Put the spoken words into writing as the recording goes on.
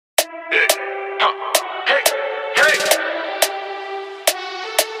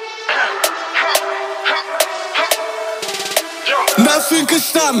Nothing can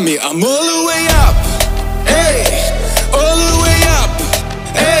stop me, I'm all the way up. Hey, all the way up.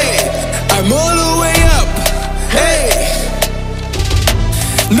 Hey, I'm all the way up. Hey,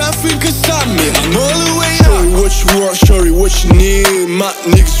 nothing can stop me, I'm all the way up. Show you what you want, show you what you need. My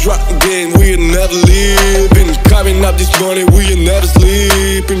niggas rock the game, we ain't never leaving. Carving up this money, we ain't never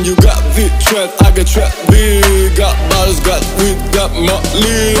sleeping. You got big trap, I got trap big. Got bottles, got weed, got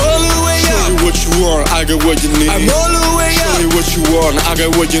Motley. All the way up. Show you what you want, I got what you need. I'm all the way up. Show you what you want, I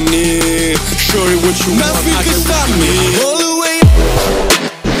got what you need. Show you what you want, I got what you need. Nothing can stop me, I'm all the way up.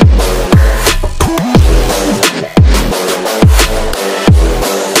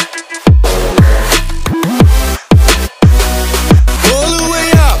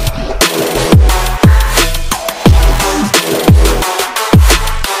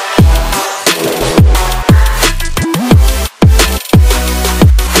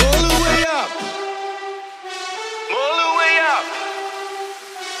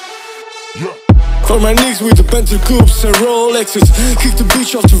 For my niggas with the Bentley coupes and Rolexes, kick the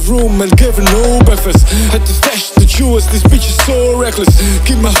bitch off the room and gave her no breakfast. Had to stash the jewels, this bitch is so reckless.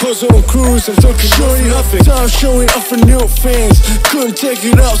 Keep my hustle on cruise, I'm talking showing nothing. Time showing off for new fans. Couldn't take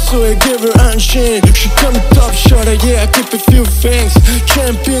it off, so I gave her unchained. She come the top shot, yeah, I keep a few fangs.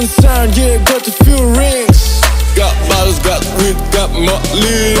 Champion sound, yeah, got a few rings. Got bottles, got weed, got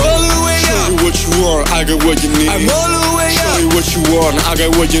Motley. All the way up. Show you what you want, I got what you need. I'm all the way up. Show you what you want, I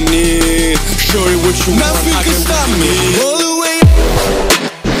got what you need. Show you what you want, nothing can stop me. All the way up.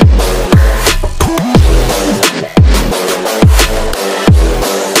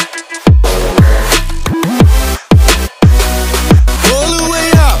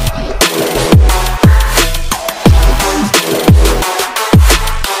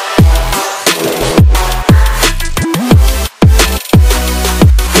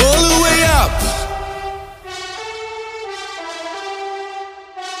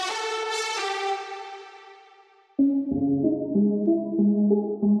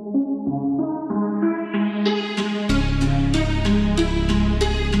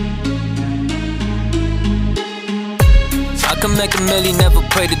 Make a million, never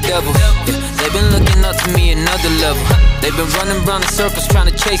pray the devil. Yeah, they've been looking up to me another level. They've been running round in circles trying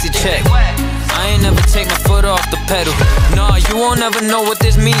to chase a check. I ain't never take my foot off the pedal. Nah, you won't ever know what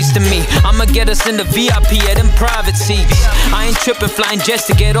this means to me. I'ma get us in the VIP at them private seats. I ain't tripping, flying jets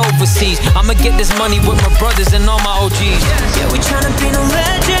to get overseas. I'ma get this money with my brothers and all my OGs. Yeah, we tryna be no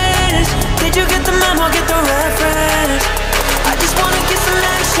legends. Did you get the memo, get the reference? I just wanna get some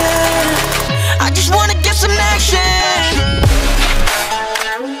action. I just wanna get some action.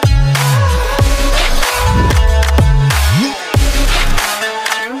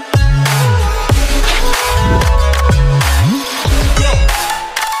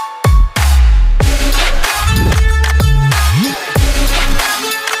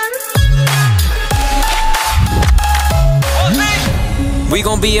 We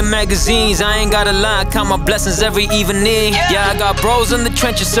gon' be in magazines, I ain't gotta lie, count my blessings every evening. Yeah, I got bros in the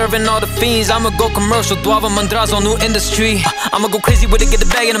trenches serving all the fiends. I'ma go commercial, Duava, Mandrazo, new industry. I'ma go crazy with it, get the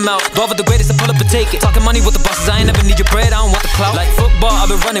bag in the mouth. Duava the greatest, I pull up and take it. Talking money with the bosses, I ain't never need your bread, I don't want the clout. Like football,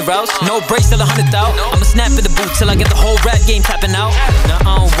 I've been running routes, no breaks till 100 out. I'ma snap in the boot till I get the whole rap game tapping out. Now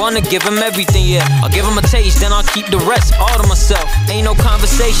I don't wanna give him everything, yeah. I'll give him a taste, then I'll keep the rest all to myself. Ain't no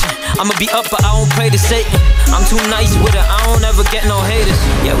conversation, I'ma be up but I won't pray to Satan. I'm too nice with it, I don't ever get no haters.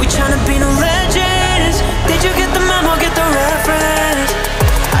 Yeah, we tryna be no legends. Did you get the memo, get the reference?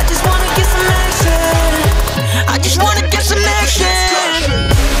 I just wanna get some action. I just wanna get some action.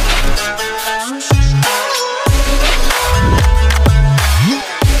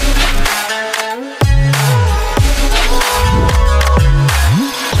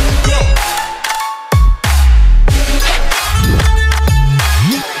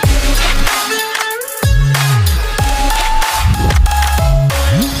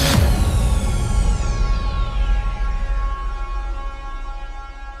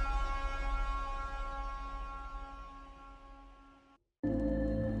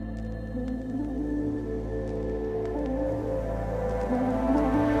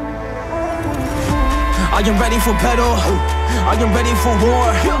 I am ready for battle, I am ready for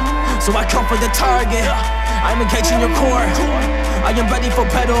war. So I come for the target, I'm engaging your core. I am ready for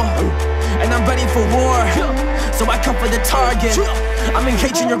battle, and I'm ready for war. So I come for the target, I'm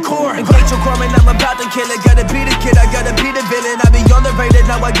engaging your core. Engage your core, man, I'm about to kill it. Gotta be the kid, I gotta be the villain. I be underrated,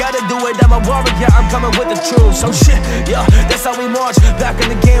 now I gotta do it. I'm a warrior, I'm coming with the truth. So shit, yeah, that's how we march. Back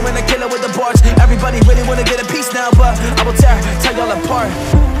in the game and I kill it with the bars. Everybody really wanna get a piece now, but I will tear y'all apart.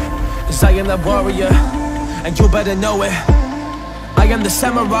 Cause I am the warrior, and you better know it. I am the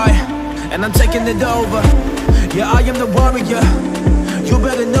samurai, and I'm taking it over. Yeah, I am the warrior, you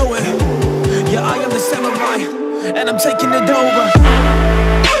better know it. Yeah, I am the samurai, and I'm taking it over.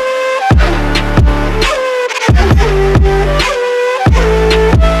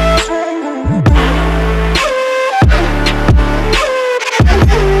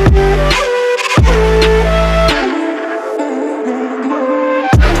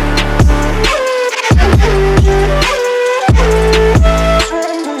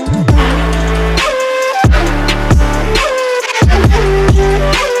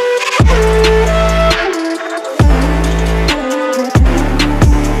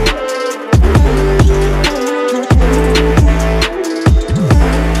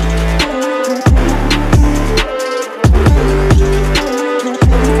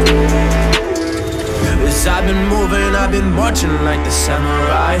 Like the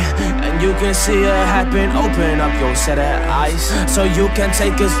samurai, and you can see it happen. Open up your set of eyes, so you can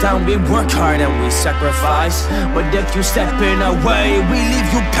take us down. We work hard and we sacrifice, but if you step in our way, we leave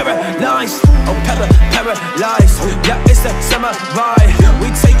you paralyzed. Oh, paralyzed. Yeah, it's the samurai. We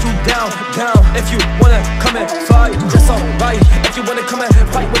take you down. If you wanna come and fight, that's alright. If you wanna come and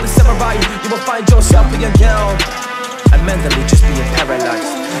fight with the samurai, you will find yourself being down and mentally just being paralyzed.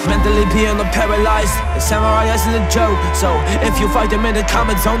 Mentally being paralyzed. The samurai isn't a joke. So if you fight them in the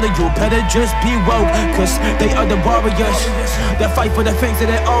comments only, you better just be woke. Cause they are the warriors. They fight for the things that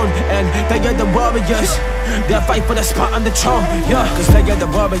they own, and they are the warriors. They fight for the spot on the throne. Yeah, cause they are the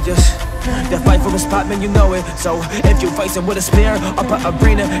warriors. They fight for a spot, man, you know it. So if you face them with a spear up an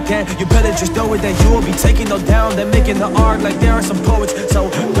arena, then you better just know it, that you will be taking them down. They're making the art like there are some poets.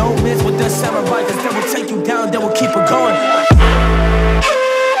 So don't miss with the samurai, cause they will take you down. They will keep it going.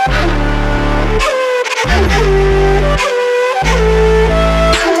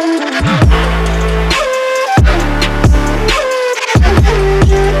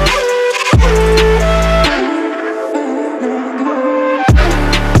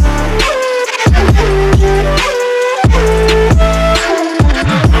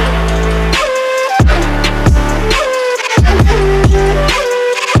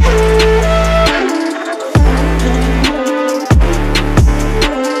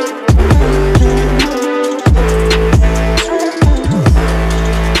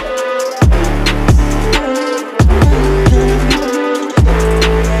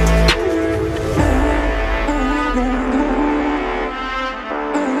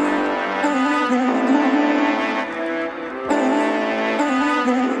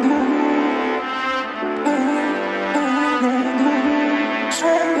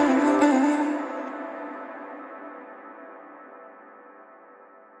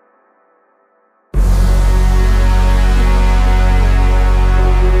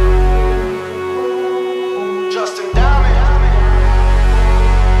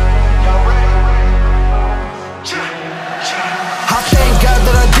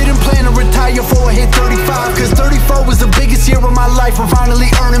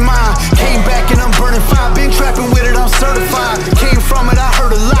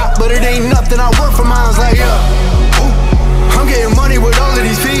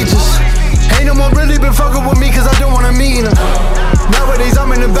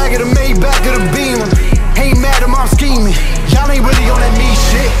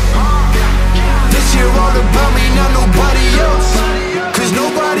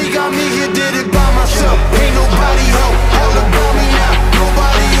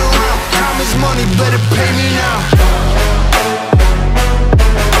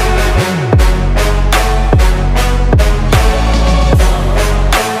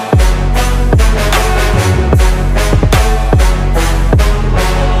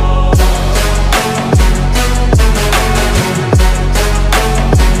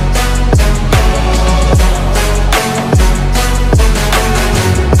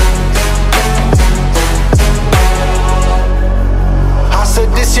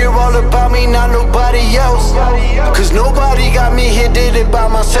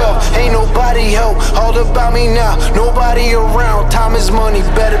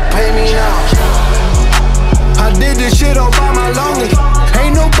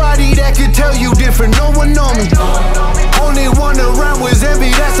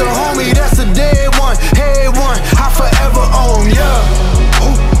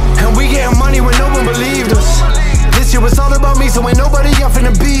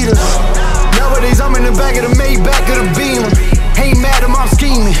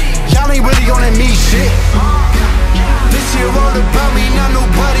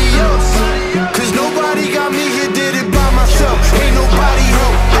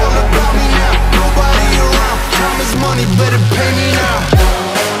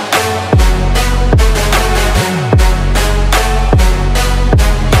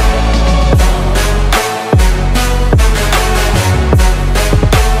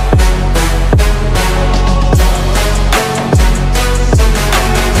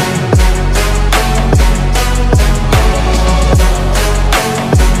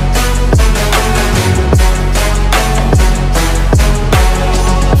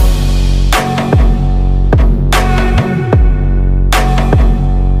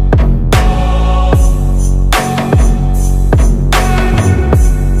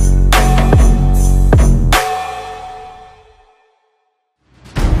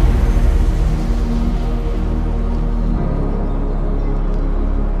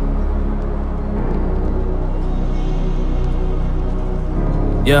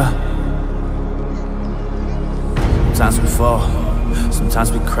 Yeah. Sometimes we fall,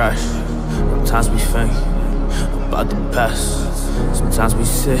 sometimes we crash, sometimes we think about the past. Sometimes we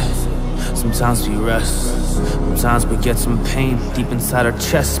sit, sometimes we rest. Sometimes we get some pain deep inside our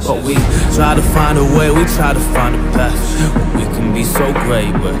chest, but we try to find a way, we try to find a path. We can be so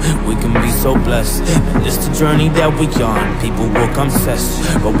great, but we can be so blessed. And it's the journey that we on. People will come test,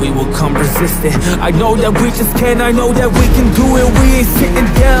 but we will come resistant. I know that we just can, I know that we can do it. We ain't sitting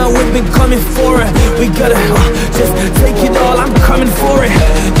down, we've been coming for it. We gotta just take it all, I'm coming for it.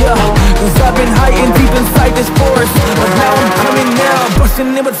 Yeah, cause I've been hiding deep inside this forest, but now I'm coming now,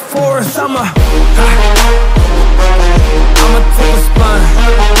 busting in with force. I'ma take a spine.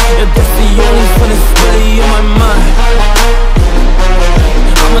 Yeah, that's the only fun that's really on my mind.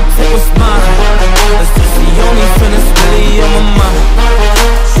 I'ma take what's mine. That's just the only fun that's really on my mind.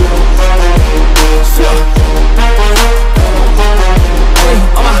 Hey,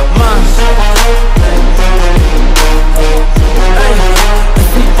 on my mind. Hey,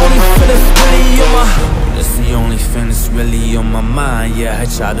 that's the only fun that's really on my. That's the only thing that's really on my mind. Yeah, I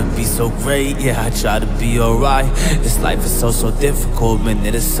try to be so great. Yeah, I try to be alright. This life is so difficult, man,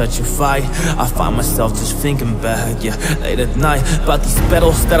 it is such a fight. I find myself just thinking back, yeah, late at night, about these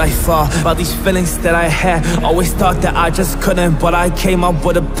battles that I fought, about these feelings that I had. Always thought that I just couldn't, but I came up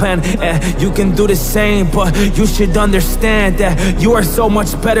with a plan. And you can do the same, but you should understand that you are so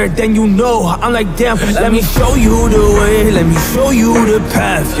much better than you know. I'm like, damn, let me show you the way, let me show you the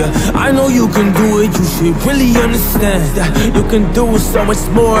path. Yeah, I know you can do it, you should really understand that you can do so much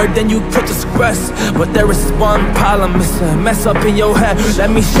more than you could just grasp. But there is one problem, it's a mess up in your head. Let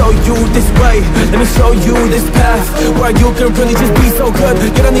me show you this way, let me show you this path, where you can really just be so good.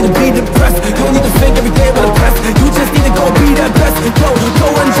 You don't need to be depressed, you don't need to think every day about the past. You just need to go be that best. Go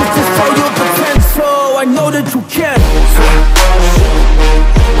and just show your potential. I know that you can.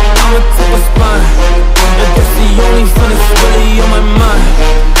 I'ma take a spine. Yeah, that's the only fun that's really on my mind.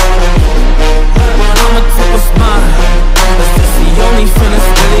 I'ma take what's mine. That's just the only thing that's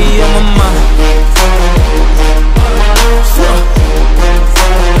really on my mind.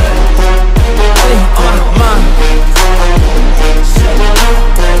 Hey, on my mind.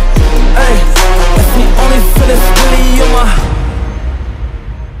 Hey, that's the only thing that's really on my.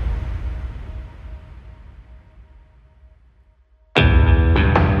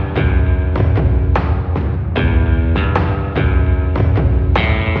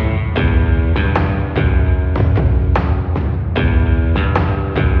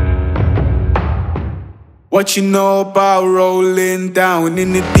 What you know about rolling down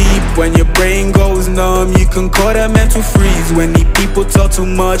in the deep? When your brain goes numb, you can call that mental freeze. When the people talk too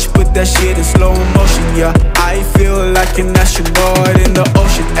much, put that shit in slow motion. Yeah, I feel like an astronaut in the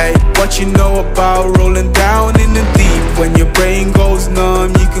ocean. Ay, what you know about rolling down in the deep? When your brain goes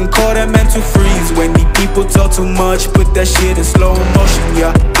numb, you can call that mental freeze. When the people talk too much, put that shit in slow motion.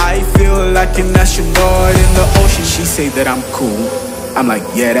 Yeah, I feel like an astronaut in the ocean. She say that I'm cool, I'm like,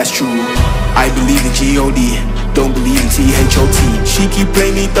 yeah, that's true. I believe in G-O-D, don't believe in T-H-O-T. She keep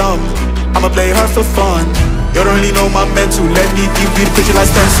playing me dumb, I'ma play her for fun. You don't really know my mental, let me give you the picture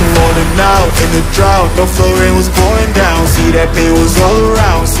like stencil. On and out, in the drought, the flow rain was pouring down. See that pain was all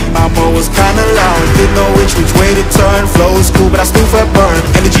around, see my mom was kinda loud. Didn't know which way to turn, flow was cool but I still felt burned.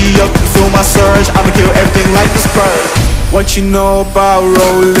 Energy up, you feel my surge, I'ma kill everything like a spur. What you know about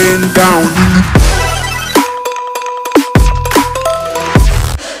rolling down?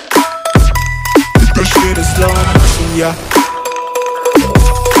 Slow motion, yeah.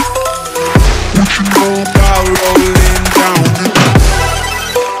 What you know about rolling down?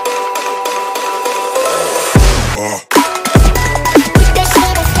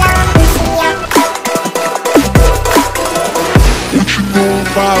 What you know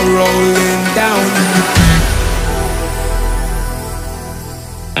about rolling down?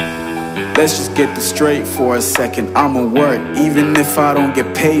 Let's just get this straight for a second. I'ma work, even if I don't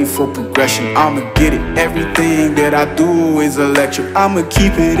get paid for progression. I'ma get it, everything that I do is electric. I'ma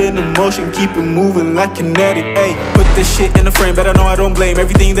keep it in the motion, keep it moving like kinetic. Ayy, put this shit in the frame, but I know I don't blame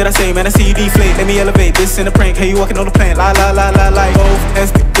everything that I say, man, I see you deflate. Let me elevate this in a prank, hey, you walking on the plane. La la la la la, both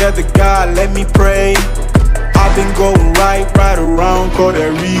hands together, God, let me pray. I've been going right around, call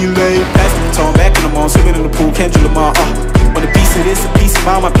that relay. Pass the baton, back in the mall, swimming in the pool, can't drill them all. When a piece of this, a piece of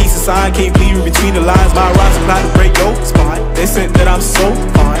mine, my piece of sign, can't bleed in between the lines. My rhymes are trying to break your spine. They said that I'm so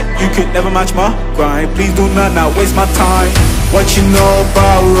fine, you could never match my grind. Please do not waste my time. What you know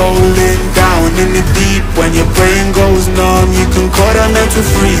about rolling down in the deep? When your brain goes numb, you can call that mental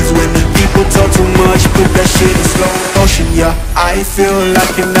freeze. When the people talk too much, put that shit in slow motion. Yeah, I feel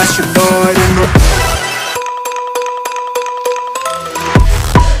like an astronaut in the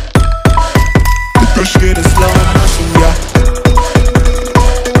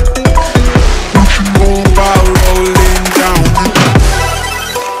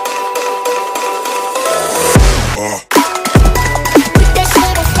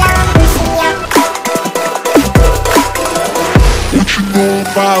know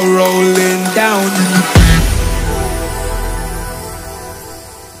about rolling down in the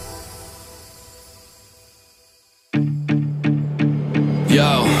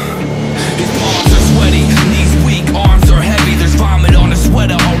Yo, his palms are sweaty, knees weak, arms are heavy. There's vomit on his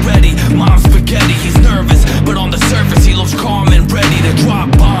sweater already. Mom's spaghetti, he's nervous, but on the surface he looks calm and ready to drop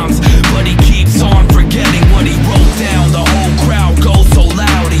bombs. But he keeps on forgetting what he wrote down. The whole crowd goes so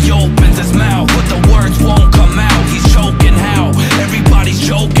loud, he opens his mouth, but the words won't come out. He's choking how? Everybody's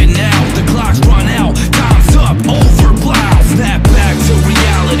joking now. The clock's run out, time's up, over, blow. Snap back to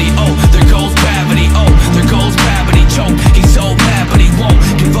reality, oh, there goes gravity, oh, there goes gravity, choke. He's so mad, but he won't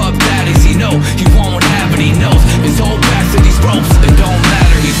give up that easy, no. He won't have it, he knows his whole back to these ropes. It don't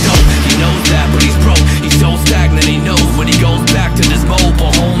matter, he's dope, he knows that, but he's broke. He's so stagnant, he knows when he goes back to this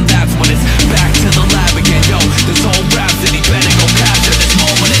mobile home, that's when it's back to the lab again. Yo, this whole rhapsody better go capture this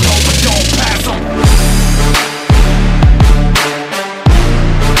moment and hope it don't pass him.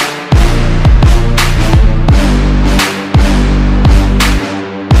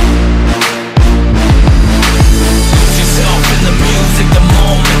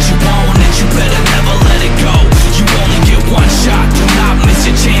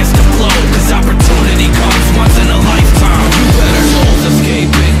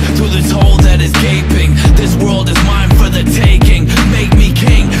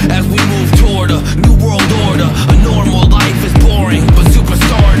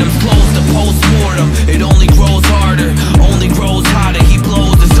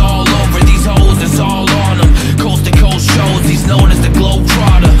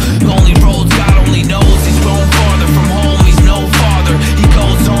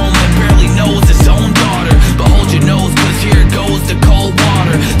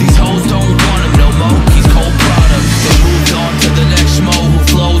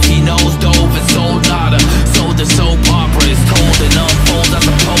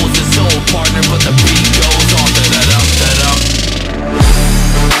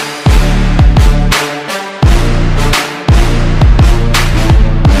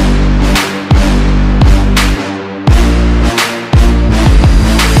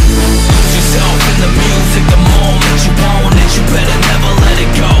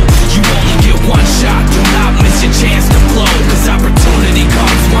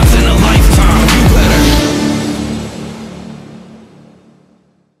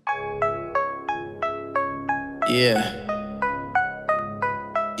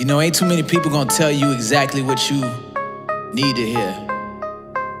 You know, ain't too many people gonna tell you exactly what you need to hear.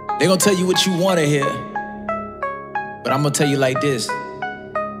 They gonna tell you what you wanna hear. But I'm gonna tell you like this.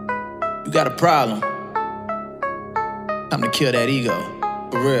 You got a problem. Time to kill that ego,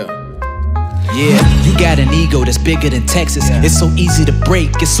 for real. Yeah, you got an ego that's bigger than Texas. It's so easy to break,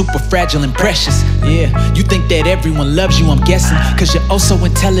 it's super fragile and precious. Yeah, you think that everyone loves you, I'm guessing, cause you're oh so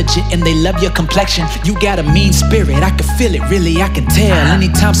intelligent and they love your complexion. You got a mean spirit, I can feel it, really I can tell.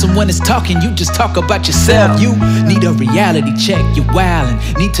 Anytime someone is talking, you just talk about yourself. You need a reality check, you're wildin'.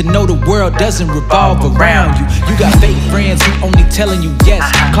 Need to know the world doesn't revolve around you. You got fake friends who only telling you yes,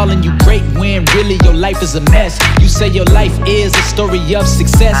 calling you great when really your life is a mess. You say your life is a story of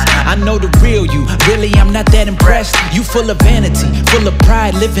success. I know the real you, really I'm not that impressed. You full of vanity, full of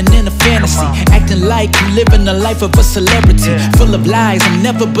pride, living in a fantasy, acting like you living the life of a celebrity. Full of lies, I'm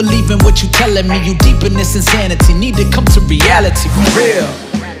never believing what you telling me. You deep in this insanity, need to come to reality. For real,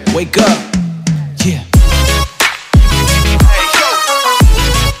 wake up, yeah.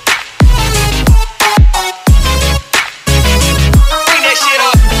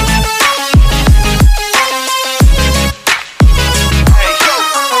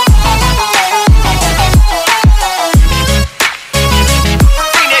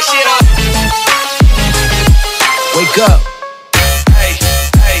 Up. Hey,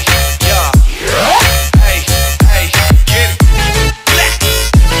 hey, yeah. Hey, hey, get it.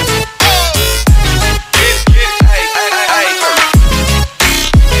 Get it, hey, hey, hey.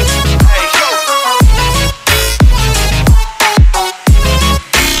 Hey, go.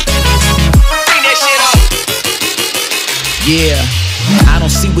 Bring that shit up. Yeah, I don't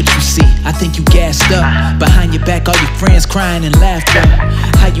see what you see. I think you gassed up. Behind your back, all your friends crying and laughter.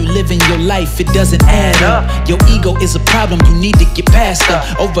 How you living your life, it doesn't add up. Your ego is a problem, you need to get past her.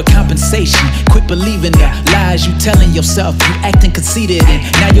 Overcompensation, quit believing the lies you telling yourself. You acting conceited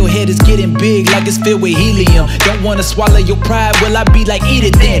and now your head is getting big like it's filled with helium. Don't wanna swallow your pride, well I be like eat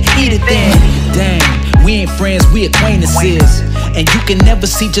it then, eat it then. Dang, we ain't friends, we acquaintances. And you can never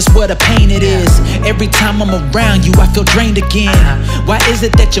see just what a pain it is. Every time I'm around you, I feel drained again. Why is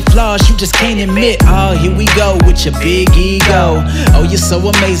it that your flaws you just can't admit? Oh, here we go with your big ego. Oh, you're so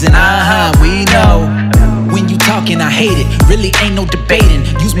amazing, we know. when you talking, I hate it. Really ain't no debating.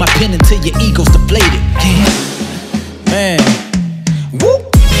 Use my pen until your ego's deflated. Yeah. Man. Woo.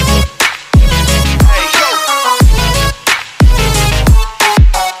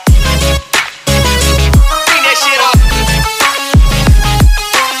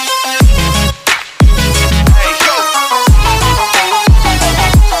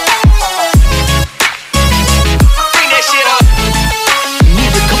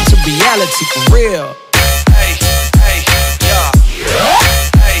 For real. Hey, hey, yeah.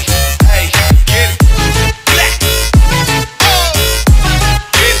 Hey, hey, get it. Black. Oh.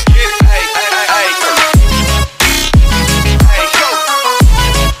 Get it, hey, hey, hey. Hey, go.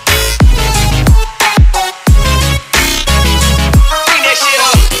 Bring that shit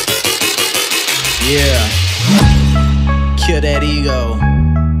up. Yeah. Kill that ego.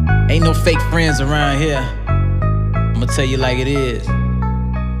 Ain't no fake friends around here. I'ma tell you like it is.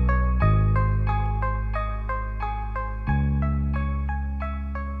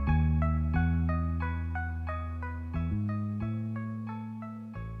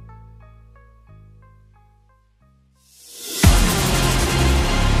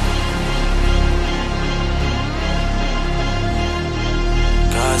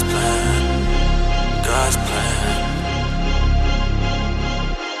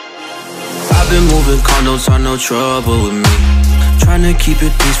 Been moving condos are no trouble with me. Tryna keep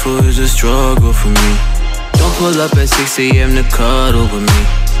it peaceful is a struggle for me. Don't pull up at 6 AM to cuddle with me.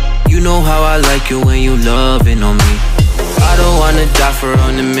 You know how I like it when you loving on me. I don't wanna die for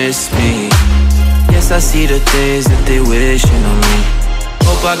them to miss me. Yes, I see the things that they wishing on me.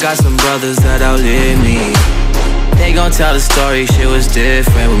 Hope I got some brothers that outlive me. They gon' tell the story, shit was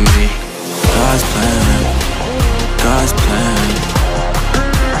different with me. God's plan, God's plan.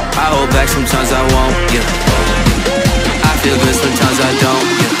 I hold back, sometimes I won't, yeah. I feel good, sometimes I don't,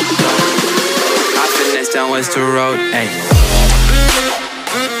 yeah. I finesse down Western Road, ayy.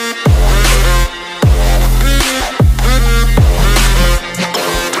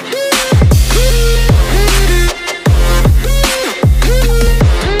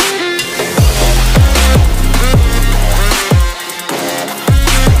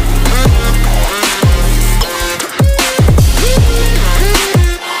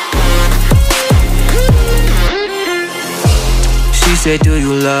 She said, do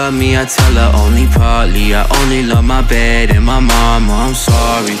you love me? I tell her only partly. I only love my bed and my mama, I'm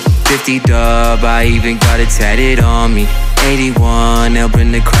sorry. 50 dub, I even got it tatted on me. 81, they'll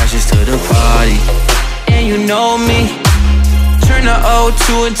bring the crashes to the party. And you know me, turn a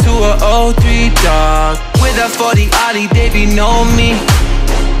 02 into a 03, dog. With a 40 Ollie, they be know me.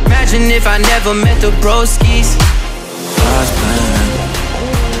 Imagine if I never met the broskies. God's plan,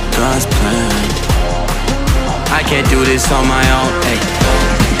 God's plan. I can't do this on my own, ayy.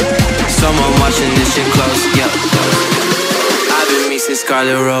 Someone watching this shit close, yeah. I've been me since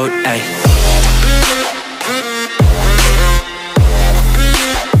Scarlet Road, ayy.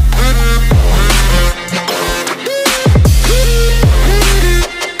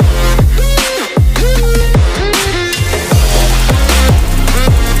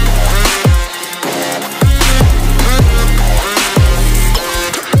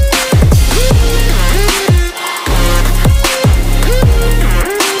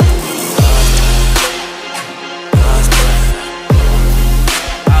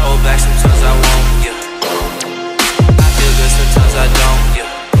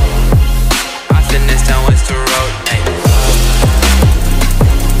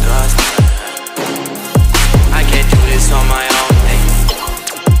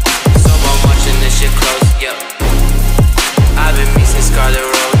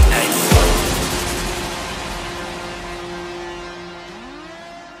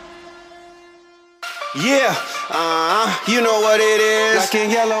 You know what it is. Black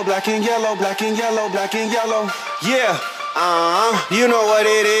and yellow, black and yellow, black and yellow, black and yellow. Yeah, you know what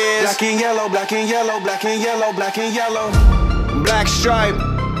it is. Black and yellow, black and yellow, black and yellow, black and yellow. Black stripe,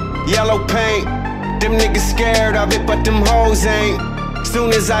 yellow paint. Them niggas scared of it, but them hoes ain't.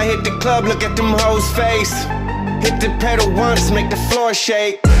 Soon as I hit the club, look at them hoes' face. Hit the pedal once, make the floor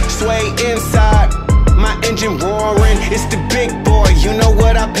shake. Sway inside, my engine roaring. It's the big boy, you know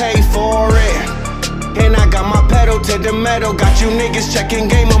what I pay for it. And I got my pedal to the metal. Got you niggas checking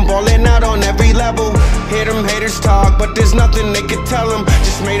game, I'm ballin' out on every level. Hear them haters talk, but there's nothing they could tell them.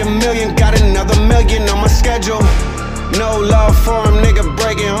 Just made $1 million, got another $1 million on my schedule. No love for them, nigga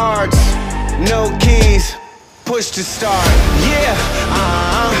breaking hearts. No keys, push to start. Yeah,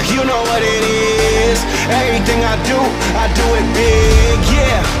 you know what it is. Everything I do it big.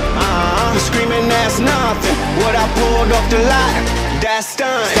 Yeah, screaming that's nothing. What I pulled off the lot, that's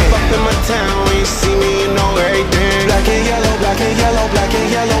done. Step up in my town, when you see me, you know everything. Black and yellow, black and yellow, black and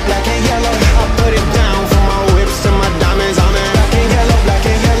yellow, black and yellow. I put it down from my whips to my diamonds on it. Black and yellow, black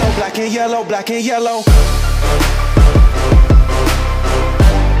and yellow, black and yellow, black and yellow.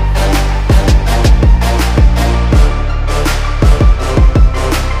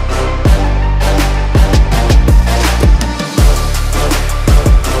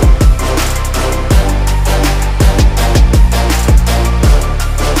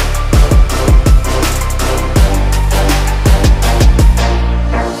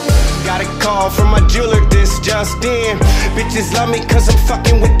 From my jeweler, this Jstn. Bitches love me cause I'm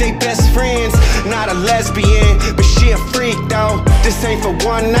fucking with they best friends. Not a lesbian, but she a freak though. This ain't for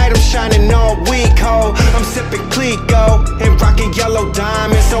one night, I'm shining all week, ho. I'm sipping Clico and rocking yellow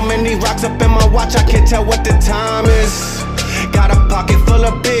diamonds. So many rocks up in my watch, I can't tell what the time is. Got a pocket full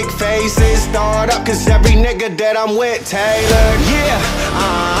of big faces. Throw it up cause every nigga that I'm with tailored. Yeah,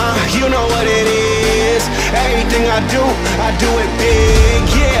 you know what it is. Everything I do it big.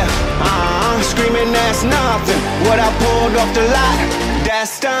 Yeah, screaming that's nothing. What I pulled off the lot,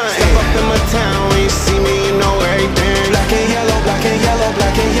 that's done. Step up in my town, when you see me, you know everything. Black and yellow, black and yellow,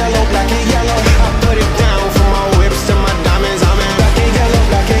 black and yellow, black and yellow. I put it down from my whips to my diamonds. I'm in black and yellow,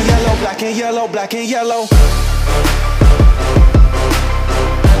 black and yellow, black and yellow, black and yellow.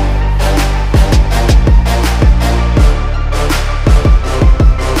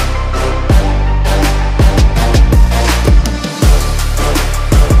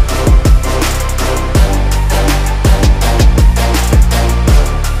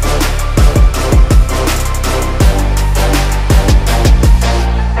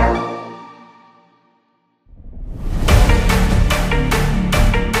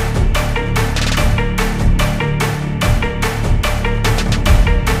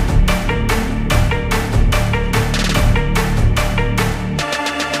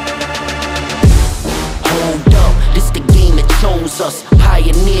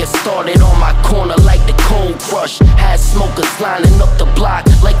 Pioneer started on my corner like the cold crush. Had smokers lining up the block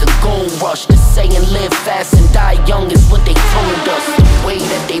like a gold rush. The saying live fast and die young is what they told us. The way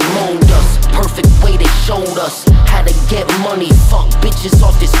that they mold us, perfect way they showed us how to get money, fuck bitches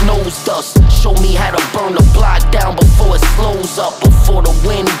off this nose dust. Show me how to burn the block down before it slows up. Before the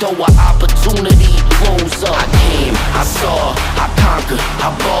window of opportunity rolls up. I came, I saw, I conquered, I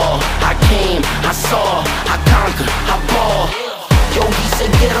ball. I came, I saw, I conquered, I ball. Yo, he said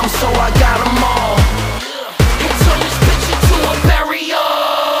get 'em, so I got 'em all. And turn this bitch into a burial.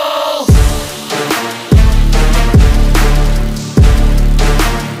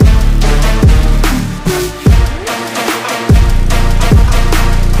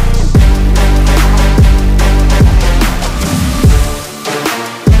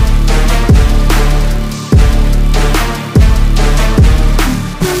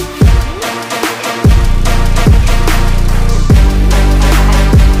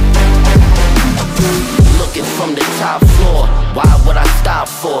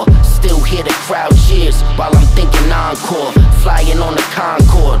 For still hear the crowd cheers while I'm thinking encore. Flying on the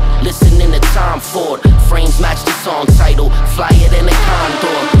Concorde, listening to Tom Ford. Frames match the song title, flyer than a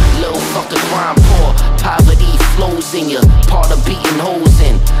condor. Little fucker crime poor, poverty flows in ya. Part of beating holes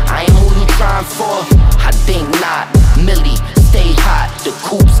in. I am who you trying for? I think not. Millie, stay hot. The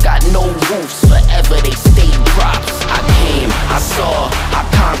coops got no roofs, forever they stay drops. I came, I saw, I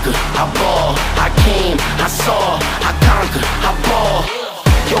conquered, I ball. I came, I saw, I conquered, I ball.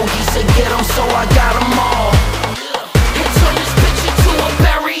 Yo, he said get 'em, so I got 'em all. And turn this bitch into a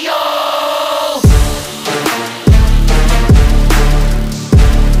burial.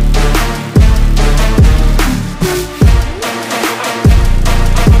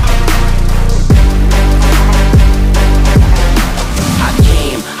 I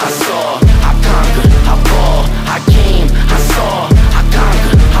came, I saw, I conquered, I ball. I came, I saw, I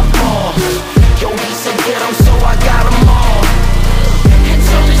conquered, I ball. Yo, he said get 'em, so I got 'em all.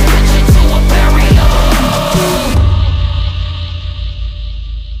 Turn this bitch into a burial.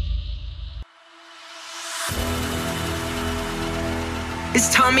 It's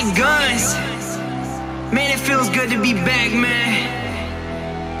Tommygunnz. Man, it feels good to be back, man.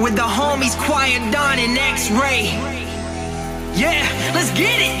 With the homies Choirdon and X-Ray. Yeah, let's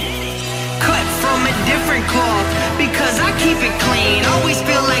get it. Cut from a different cloth, because I keep it clean. Always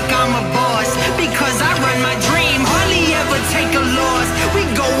feel like I'm a boss, because I run my dream. Hardly ever take a loss. We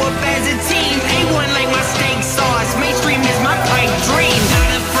go up as a team. A1 like my steak sauce. Mainstream is my pipe dream.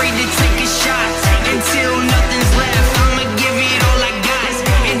 Not afraid to take a shot until nothing's left. I'ma give it all I got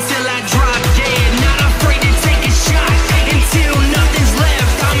until I drop dead. Not afraid to take a shot until nothing's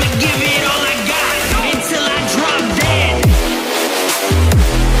left. I'ma give it all I got until I drop dead.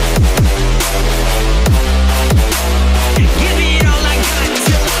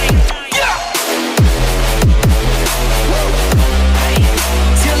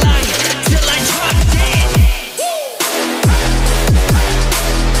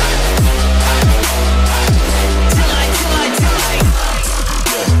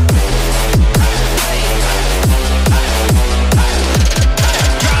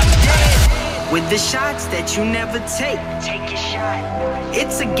 The shots that you never take. Take a shot.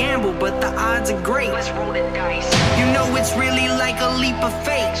 It's a gamble, but the odds are great. Let's roll the dice. You know it's really like a leap of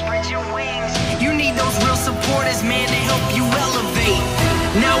faith. Spread your wings. You need those real supporters, man, to help you elevate.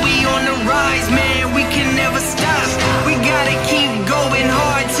 Now we on the rise, man, we can never stop. We gotta keep going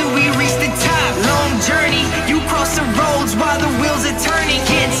hard till we reach the top. Long journey, you cross the roads while the wheels are turning.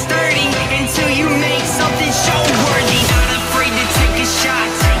 Get sturdy until you make something show worthy. Not afraid to take a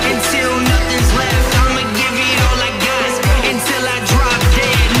shot until nothing's left. I'ma give it all I got until I drop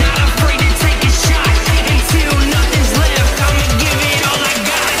dead. Not afraid to take a shot until nothing's left. I'ma give it all I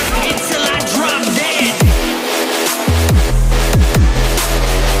got until I drop dead.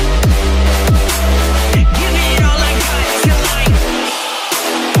 Give it all I got till I till I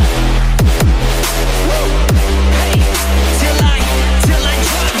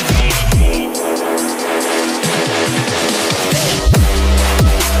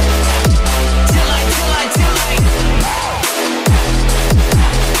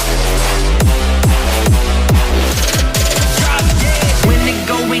drop dead. When the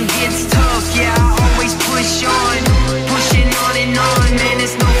going gets tough, yeah, I always push on. Pushing on and on, man,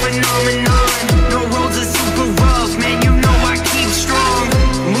 it's no phenomenon. No roads are super rough, man, you know I keep strong.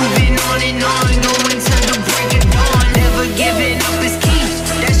 Moving on and on, going to the break of dawn. Never giving up is key,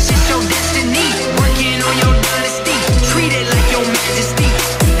 that's just your destiny. Working on your dynasty, treat it like your majesty.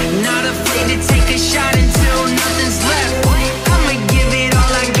 Not afraid to take a shot until nothing's left. I'ma give it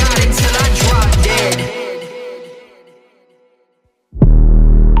all I got until I drop dead.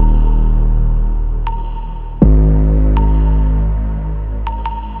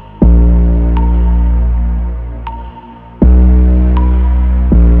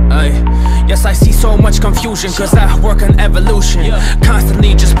 Yes, I see so much confusion, cause I work on evolution.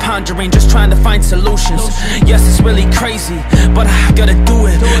 Constantly just pondering, just trying to find solutions. Yes, it's really crazy, but I gotta do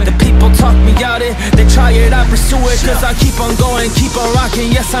it. The people talk me out it, they try it, I pursue it. Cause I keep on going, keep on rocking,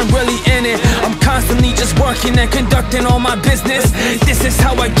 yes, I'm really in it. I'm constantly just working and conducting all my business. This is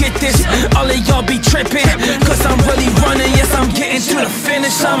how I get this, all of y'all be tripping. Cause I'm really running, yes, I'm getting to the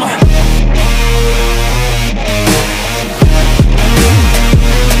finish.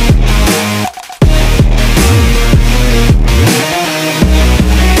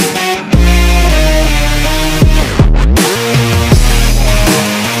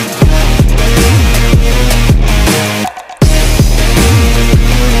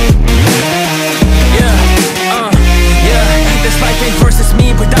 Versus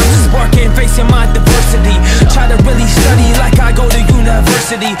me, but I'm just working, facing my diversity. Try to really study like I go to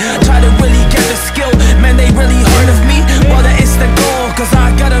university. Try to really get the skill, man, they really heard of me. Well, that is the goal, cause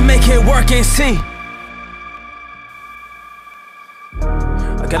I gotta make it work and see.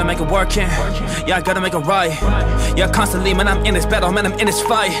 I gotta make it working, yeah, I gotta make it right. Yeah, constantly, man, I'm in this battle, man, I'm in this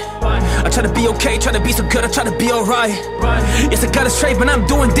fight. I try to be okay, try to be so good, I try to be alright. Yes, I got it straight, man, I'm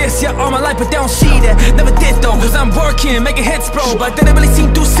doing this, yeah, all my life, but they don't see that. Never did though, cause I'm working, making hits, bro. But they didn't really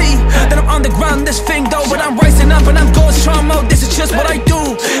seem to see that I'm on the ground, this thing though. But I'm rising up and I'm going strong, oh, this is just what I do.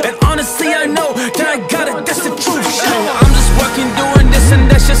 And honestly, I know that I got it, that's the truth. I'm just working, doing this,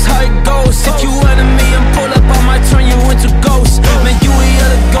 and that's just how it goes. If you enemy and pull up, I might turn you into ghosts. Man, you ain't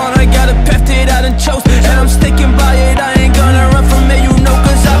other gone, I gotta path it out and chose. And I'm sticking by it, I ain't gonna run from it, you know.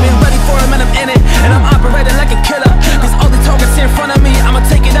 Cause I've been ready for it, man, I'm in it. And I'm operating like a killer. Cause all the targets in front of me, I'ma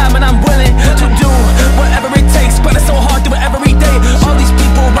take it out, man, I'm willing to do whatever it takes. But it's so hard, do it every day. All these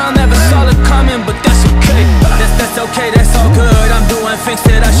people around never saw it coming, but that's okay. That's okay, that's all good. I'm doing things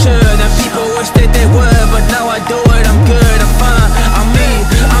that I should, and people wish that they would, but now I do it, I'm good, I'm fine, I'm me,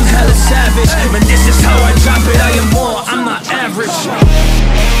 I'm hella savage. Man, this is how I drop it, I am more, I'm not average.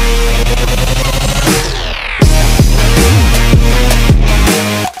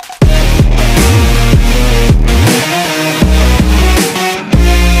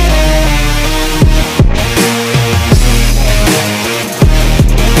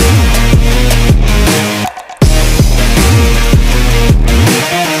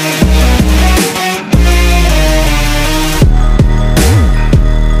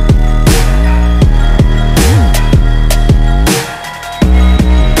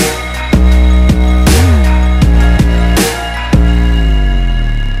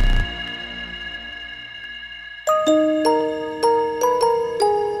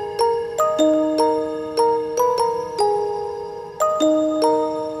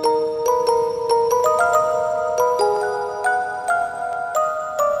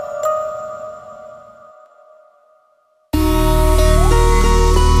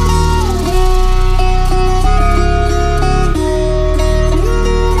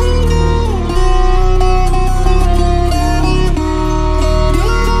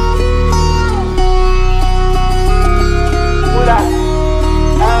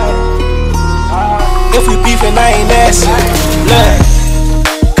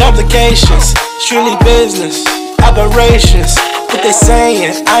 complications, strictly business, operations. What they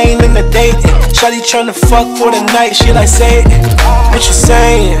saying? I ain't into dating. Shawty tryna fuck for the night, she like Satan. What you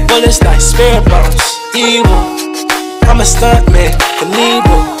saying? Bullets like spirit bombs, evil. I'm a stuntman,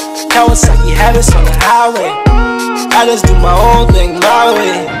 Knievel. Kawasaki habits on the highway. I just do my own thing my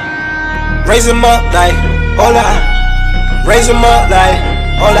way. Raise 'em up like, hola. Raise 'em up like,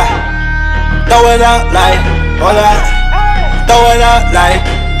 hola. Throw it out like, hola. Throw it out like,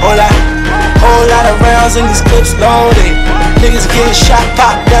 hola. Whole lot of rounds in these clips loaded. Niggas getting shot,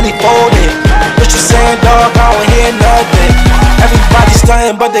 pop, then he folded. What you saying, dog? I don't hear nothing. Everybody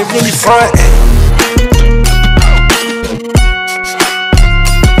stunting, but they really frontin'.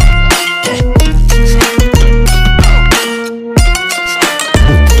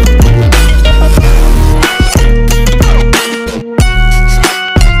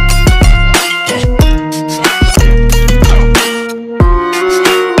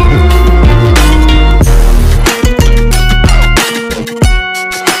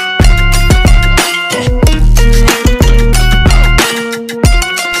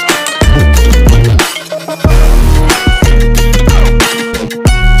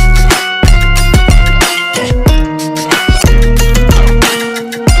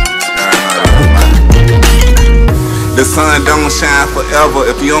 The sun don't shine forever.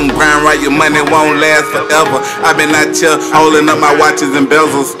 If you don't grind right, your money won't last forever. I've been out here holding up my watches and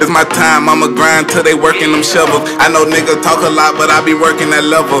bezels. It's my time, I'ma grind till they working them shovels. I know niggas talk a lot, but I be working that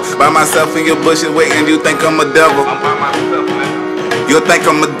level. By myself in your bushes waiting, you think I'm a devil. You think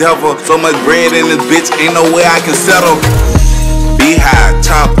I'm a devil. So much bread in this bitch, ain't no way I can settle. Beehive,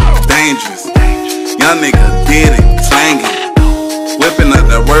 Choppa, dangerous. Young nigga did it, slanging. Whipping up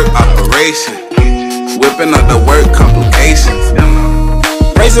the work operation. Whipping up the work complications.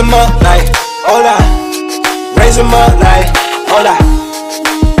 Raise 'em up like, hola. Raise 'em up like, hola.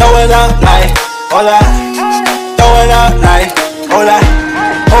 Throw it out like, hola. Throw it out like, hola.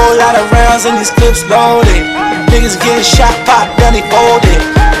 Whole lot of rounds in these clips loaded. Niggas getting shot, pop, then he folded.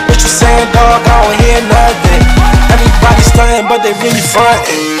 What you saying, dog? I don't hear nothing. Everybody stunting, but they really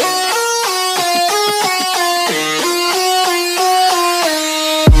frontin'.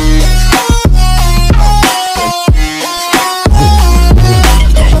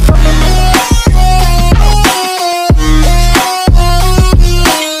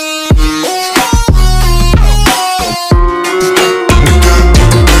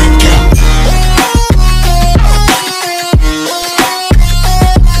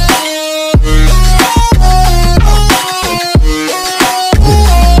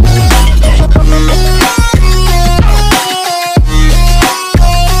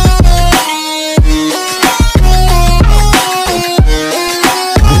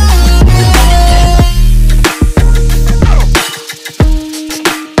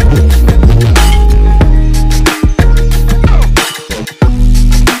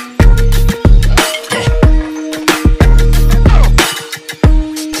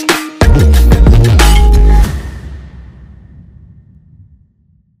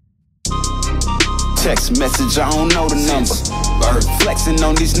 Text message, I don't know the number. Bird flexing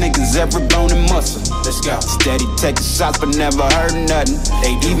on these niggas, every bone and muscle. Let's go. Steady taking shots, but never heard nothing.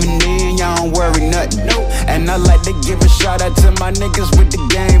 They even then, y'all don't worry nothing. And I like to give a shout out to my niggas with the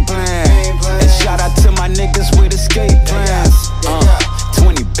game plan. And shout out to my niggas with escape plans.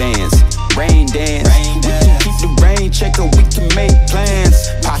 20 bands, rain dance. We can keep the rain checker, we can make plans.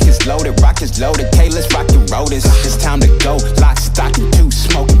 Pockets loaded, rockets loaded. K, let's rock and roll this. It's time to go. Lock, stock, and two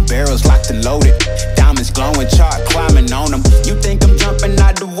smoking barrels locked and loaded. Diamonds glowing, chart climbing on them. You think I'm jumping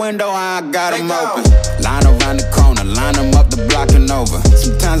out the window? I got them open. Line around the corner, line them up the block and over.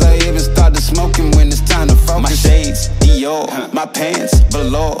 Sometimes I even start to smoking when it's time to focus. My shades, Dior, my pants,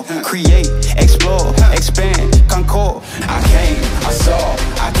 velour. Create, explore, expand, concord. I came, I saw,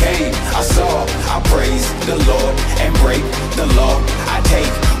 I came, I saw. I praise the Lord and break the law. I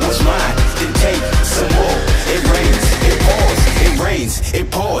take what's mine, then take some more. It rains, it pours, it rains,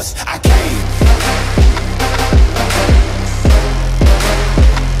 it pours. I came.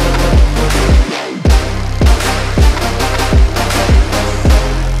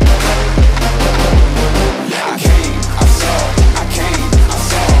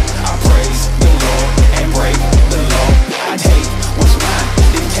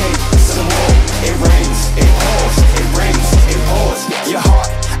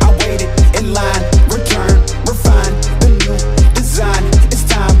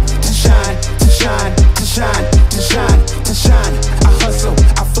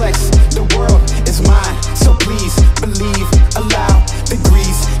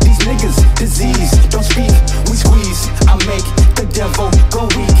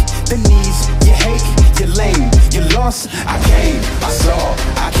 the knees. You hate, you lame, you lost. I came, I saw,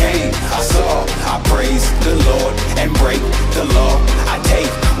 I came, I saw. I praise the Lord and break the law. I take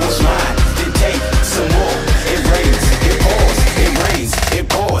what's mine, then take some more. It rains, it pours, it rains, it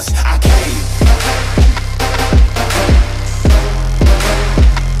pours. I came.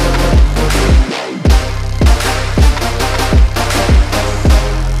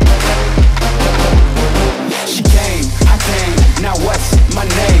 She came, I came. Now what's my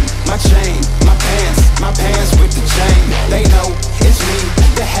name? My chain, my pants with the chain. They know it's me,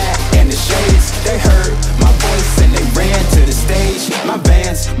 the hat and the shades. They heard my voice and they ran to the stage. My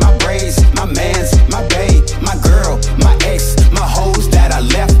bands, my braids, my mans, my babe, my girl, my ex, my hoes that I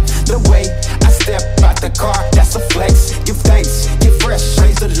left. The way I step out the car, that's a flex. Give thanks, get fresh,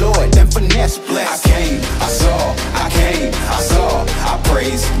 praise the Lord, then finesse bless. I came, I saw, I came, I saw. I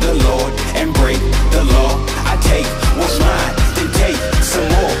praise the Lord and break the law. I take what's mine, then take some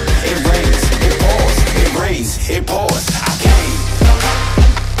more. It rains, it pours, it rains, it pours. I came.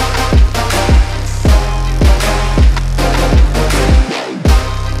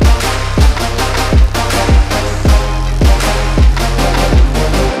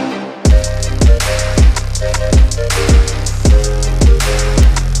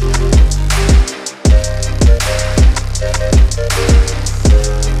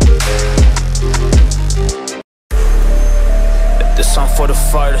 This song for the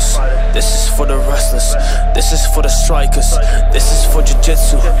fighters, this is for the wrestlers, this is for the strikers, this is for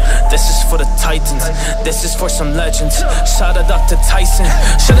jiu-jitsu, this is for the titans, this is for some legends. Shout out Dr. Tyson,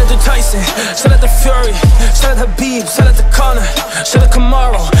 shout out to Tyson, shout out to Fury, shout out to Habib, shout out to Conor, shout out to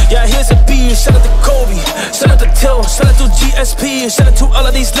Kamaru, yeah here's a beat, shout out to Kobe, shout out to Till, shout out to GSP, shout out to all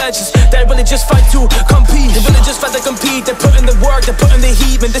of these legends that really just fight to compete, they really just fight to compete, they put in the work, they put in the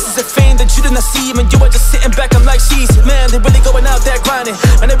heat, man this is a fame that you did not see, man you are just sitting back, I'm like she's, man they really going out there grinding,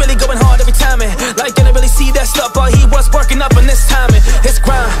 and they really going hard every time, man. Like I didn't really see that stuff, but he was working up in this time, man. His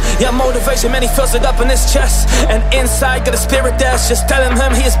grind, yeah, motivation, man, he feels it up in his chest. And inside, got a spirit that's just telling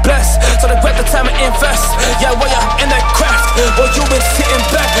him he is blessed. So they grab the time and invest. Yeah, while you're in that craft, well, you've been sitting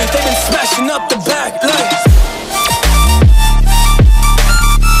back, they've been smashing up the back, like.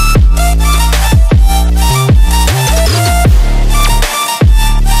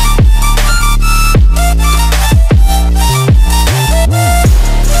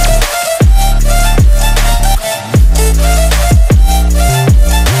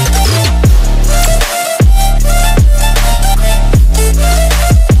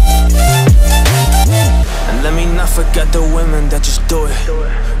 Forget the women that just do it.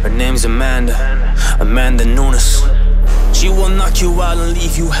 Her name's Amanda Nunes. She will knock you out and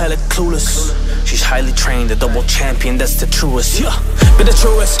leave you hella clueless. She's highly trained, a double champion, that's the truest. Yeah, be the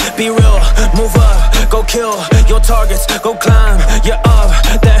truest, be real, move up, go kill your targets, go climb, you're up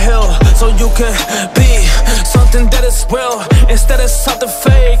that hill, so you can be something that is real, instead of something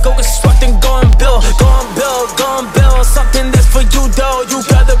fake. Go construct and go and build, something that's for you though. You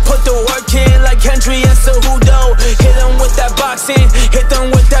gotta put the work in like Henry and Cejudo. Hit them with that boxing, hit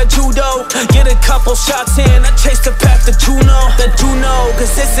them with that judo. Get a couple shots in, I chase the path that you know,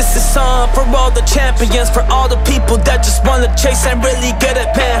 cause this is the song for all the champions, for all the people that just wanna chase and really get it,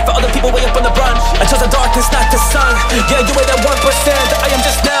 man. For all the people way up on the run, I chose the darkness, not the sun. Yeah, you were that 1%, I am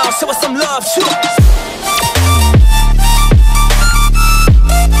just now, show us some love, shoot.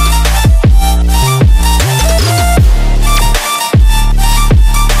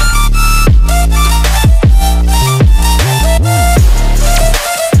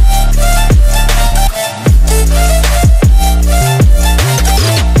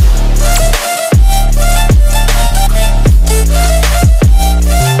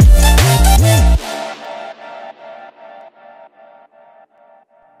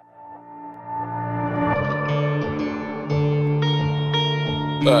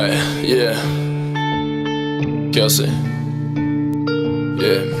 Alright, yeah. Kelsey.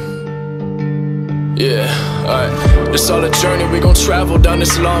 Yeah, alright. It's all a journey, we gon' travel down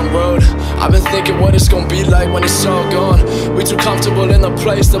this long road. I've been thinking what it's gon' be like when it's all gone. We too comfortable in the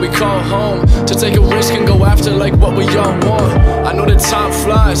place that we call home to take a risk and go after like what we all want. I know that time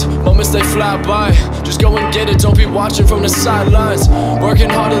flies, moments they fly by. Just go and get it, don't be watching from the sidelines. Working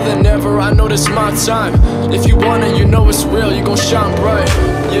harder than ever, I know this my time. If you want it, you know it's real, you gon' shine bright.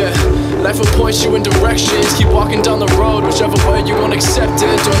 Yeah, life will point you in directions. Keep walking down the road, whichever way you gon' accept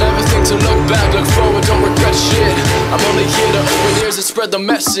it. Don't ever think to look back, look forward, don't regret shit. I'm only here to open ears and spread the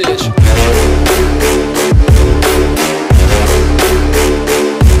message.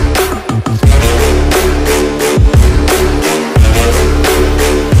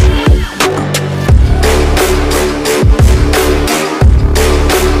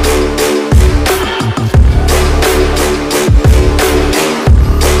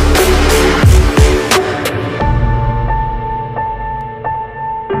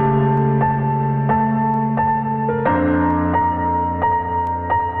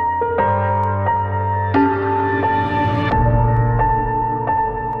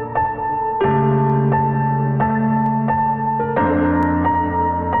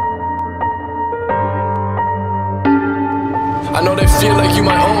 feel like you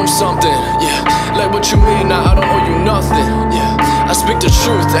might own something. Yeah, like what you mean now, I don't owe you nothing. Yeah, I speak the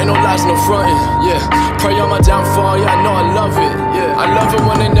truth, ain't no lies, no frontin'. Yeah, pray on my downfall, yeah, I know I love it. Yeah, I love it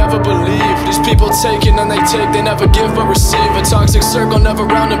when they never believe. These people taking and they take, they never give but receive. A toxic circle never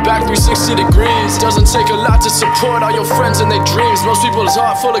round and back 360 degrees. Doesn't take a lot to support all your friends and their dreams. Most people's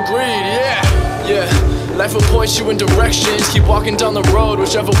heart full of greed, yeah. Life will point you in directions. Keep walking down the road,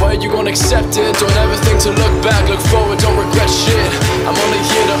 whichever way you gon' accept it. Don't ever think to look back, look forward, don't regret shit. I'm only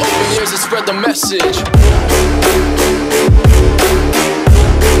here to open ears and spread the message.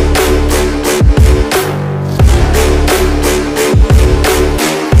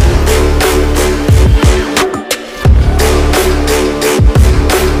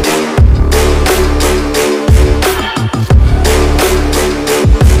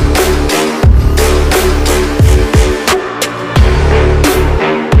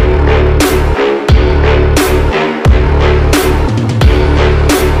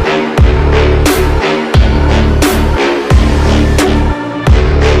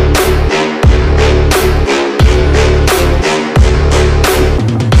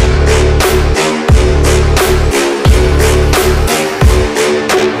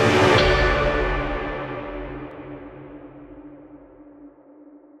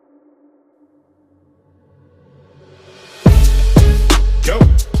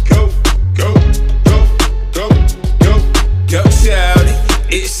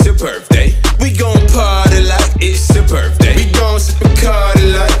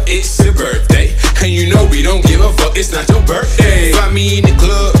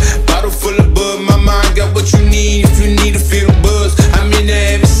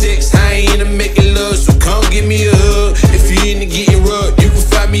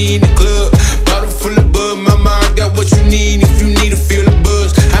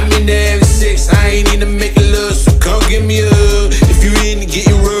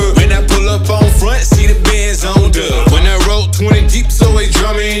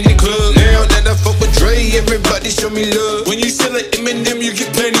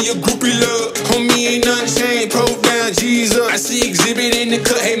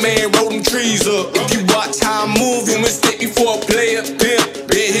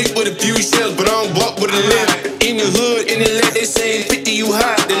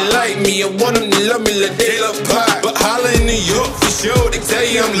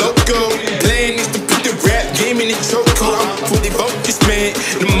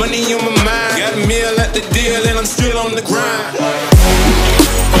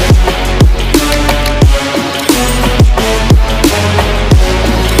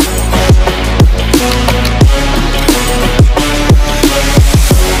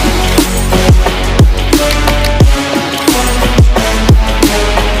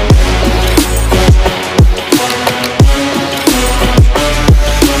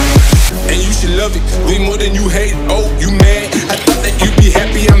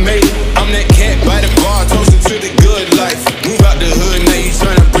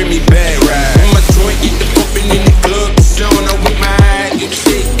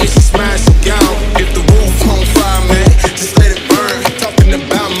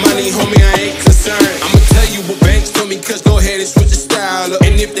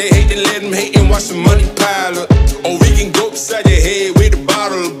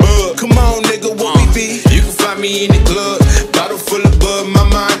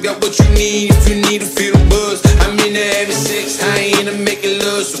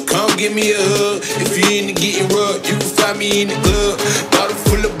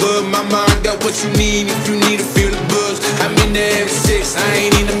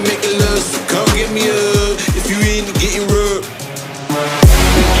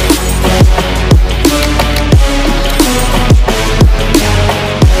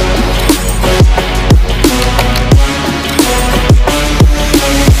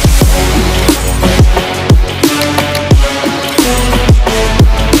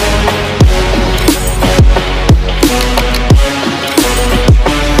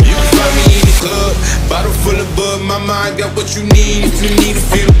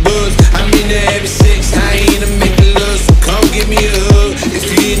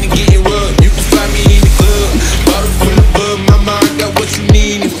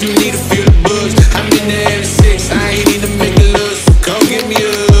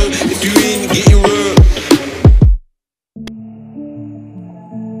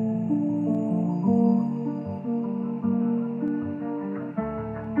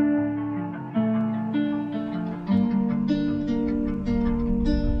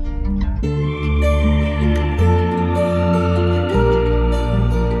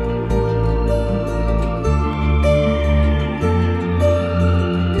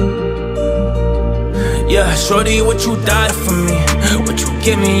 Yeah, shorty, what you die for me? Would you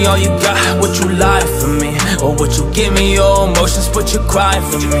give me all you got? Would you lie for me? Or would you give me your emotions but you cry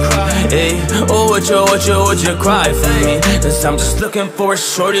for me? Hey, or would you cry for me? Cause I'm just looking for a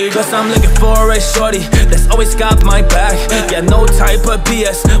shorty. Cause I'm looking for a shorty that's always got my back. Yeah, no type of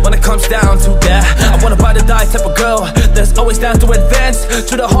BS when it comes down to that. I wanna buy the die type of girl that's always down to advance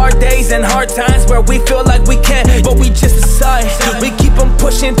through the hard days and hard times where we feel like we can't, but we just decide. We keep on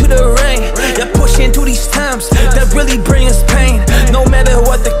pushing to the rain. Yeah, pushing to these times that really bring us pain. No matter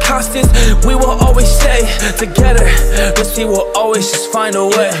what the cost is, we will always stay together. Cause we will always just find a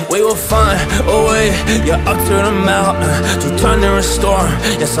way. We will find a way. Yeah, up to the mountain, through thunder and storm.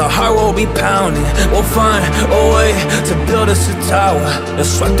 Yes, our heart will be pounding. We'll find a way to build us a tower,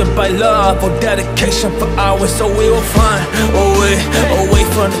 constructed by love or dedication for hours. So we will find a way away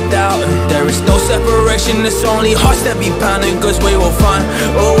from the doubt. There is no separation, it's only hearts that be pounding. Cause we will find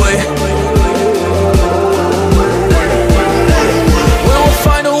a way. We will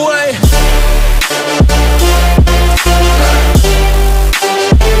find a way.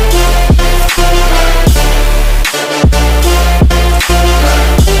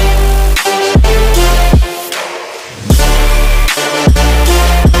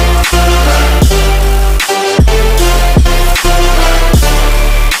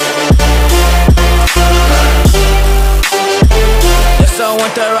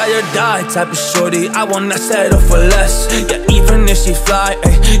 The ride or die type of shorty, I will not settle for less. Yeah, even if she fly,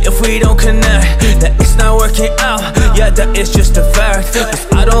 ay, if we don't connect, that it's not working out. Yeah, that is just a fact. Cause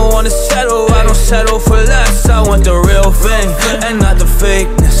I don't wanna settle, I don't settle for less. I want the real thing and not the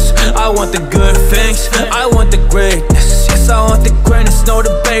fakeness. I want the good things, I want the greatness. Yes, I want the greatness, no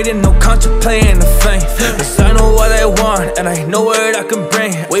debating, no contemplating the fame. Cause I know what I want and I know what I can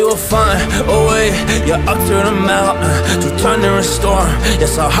bring. We will find a way, yeah, up to the mountain, through thunder and storm.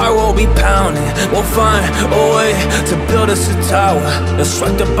 Yes, our heart will be pounding. We'll find a way to build us a tower,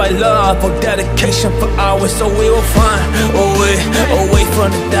 constructed by love or dedication for hours. So we will find a way away from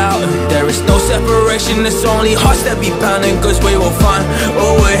the doubt. There is no separation, it's only hearts that be pounding. Cause we will find a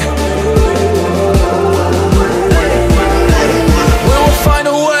way. We will find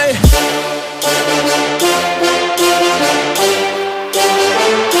a way.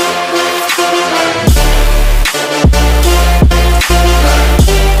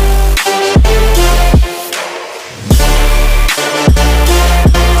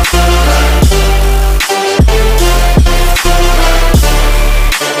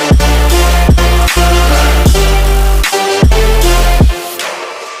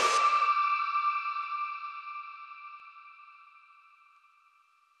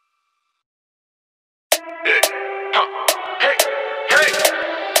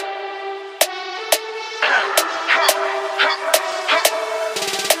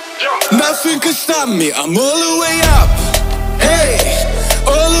 Nothing can stop me, I'm all the way up. Hey,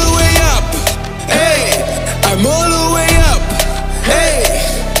 all the way up. Hey, I'm all the way up. Hey,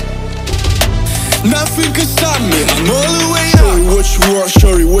 nothing can stop me, I'm all the way up. Show you what you want,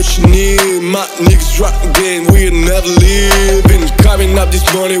 show you what you need. My niggas rockin' game, we ain't never leaving. Carving up this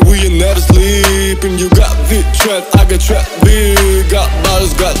money, we ain't never sleeping. You got big trap, I got trap big. Got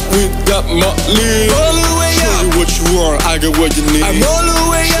bottles, got weed, got Molly. All the way up. Show you what you want, I got what you need. I'm all the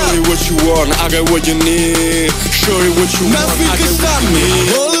way up. Show you what you want, I got what you need. Show you what you want, nothing can stop me.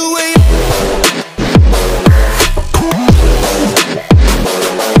 I'm all the way up.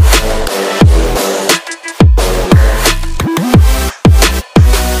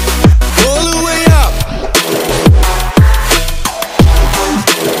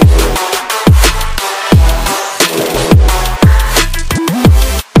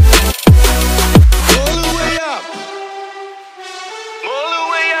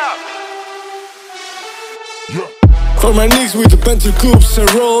 For my niggas with the Bentley coupes and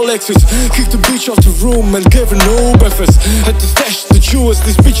Rolexes, kick the bitch off the room and gave her no breakfast. Had to stash the jewels,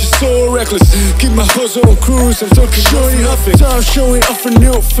 this bitch is so reckless. Keep my hustle on cruise, I'm talking showing off it. Time showing off for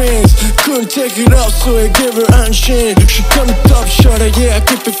new fans. Couldn't take it out, so I gave her unchained. She come top shot, yeah, I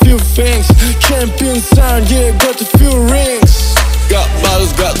keep a few fangs. Champion sound, yeah, got a few rings. Got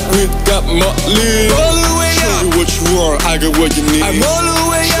bottles, got weed, got Molly. All the way up. Show you what you want, I got what you need. I'm all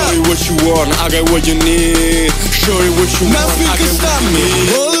the way up. Show you what you want, I got what you need. Show you what you want, nothing can stop me.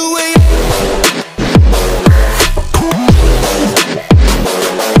 All the way up.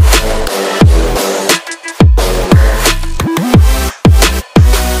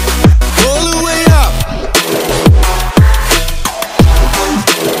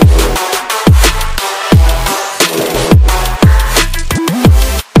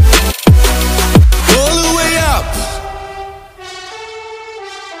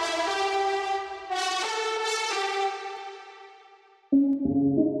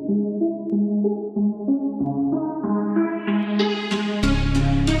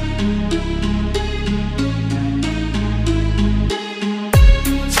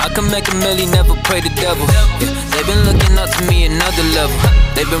 can make a million, never pray the devil. Yeah, they've been looking up to me another level.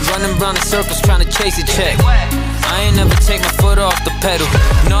 They've been running round in circles trying to chase a check. I ain't never take my foot off the pedal.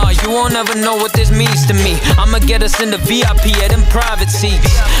 Nah, you won't ever know what this means to me. I'ma get us in the VIP at them private seats.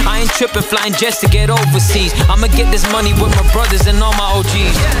 I ain't tripping, flying jets to get overseas. I'ma get this money with my brothers and all my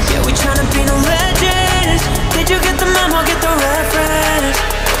OGs. Yeah, we tryna be no legends. Did you get the memo, get the reference?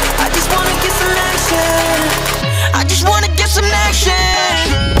 I just wanna get some action. I just wanna get some action.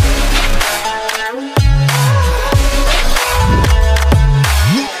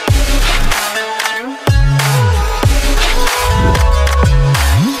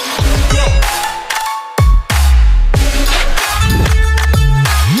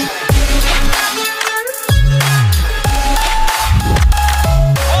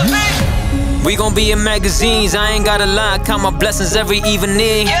 We gon' be in magazines, I ain't gotta lie, count my blessings every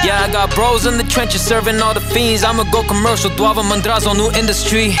evening. Yeah, I got bros in the trenches serving all the fiends. I'ma go commercial, Duava, Mandrazo, new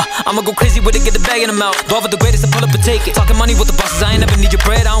industry. I'ma go crazy with it, get the bag in the mouth. Duava the greatest, I pull up and take it. Talking money with the bosses, I ain't never need your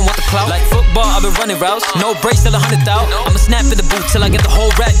bread, I don't want the clout. Like football, I've been running routes, no brace till 100 out. I'ma snap in the boot till I get the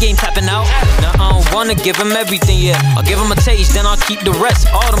whole rap game tapping out. Now I don't wanna give him everything, yeah. I'll give him a taste, then I'll keep the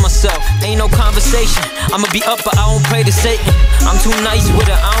rest all to myself. Ain't no conversation, I'ma be up but I won't pray to Satan. I'm too nice with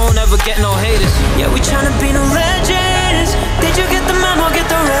it, I don't ever get no haters. Yeah, we tryna be no legends. Did you get the memo, get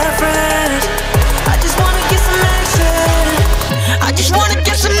the reference? I just wanna get some action. I just wanna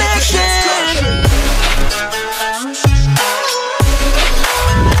get some action.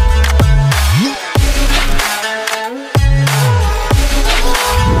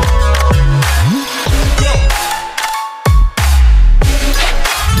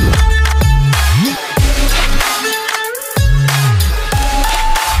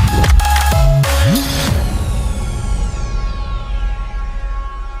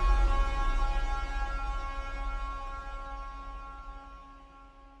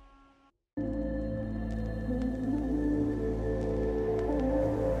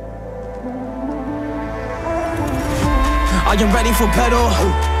 I am ready for battle,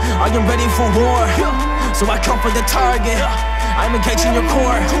 I am ready for war. So I come for the target, I'm engaging your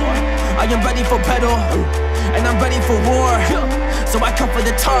core. I am ready for battle, and I'm ready for war. So I come for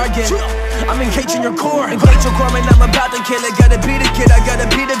the target, I'm engaging your core. Engage your core, and I'm about to kill it. Gotta be the kid, I gotta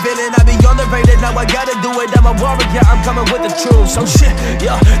be the villain. I be on the rated, now I gotta do it. I'm a warrior, I'm coming with the truth. So shit,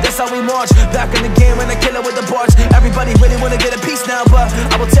 yeah, that's how we march. Back in the game when I kill it with the bars. Everybody really wanna get a piece now, but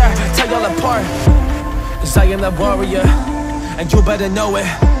I will tear y'all apart. Cause I am the warrior, and you better know it.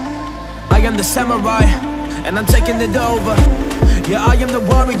 I am the samurai, and I'm taking it over. Yeah, I am the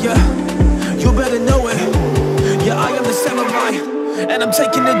warrior, you better know it. Yeah, I am the samurai, and I'm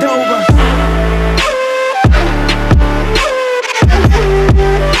taking it over.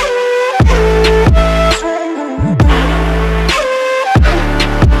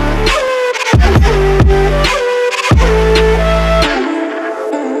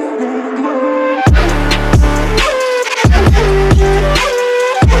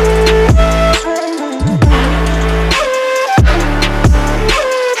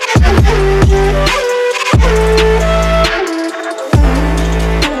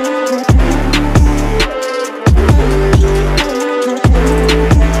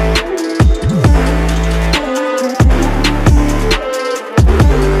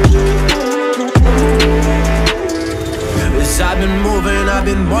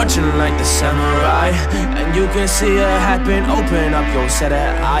 Like the samurai, and you can see it happen. Open up your set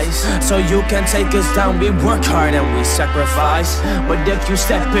of eyes, so you can take us down. We work hard and we sacrifice, but if you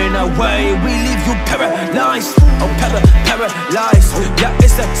step in our way, we leave you paralyzed. Oh, paralyzed. Yeah,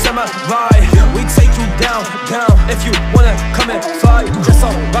 it's the samurai. We take you down. If you wanna come and fight, that's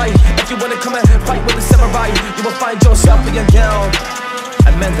alright. If you wanna come and fight with the samurai, you will find yourself being down.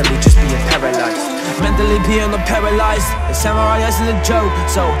 And mentally just being paralyzed, mentally being paralyzed. The samurai isn't a joke,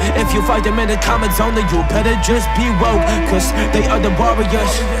 so if you fight them in the comment zone, then you better just be woke. Cause they are the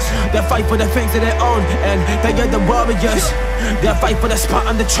warriors, they fight for the things that they own. And they are the warriors, they fight for the spot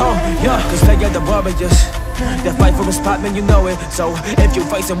on the throne. Yeah, cause they are the warriors, they fight for a spot, man, you know it. So if you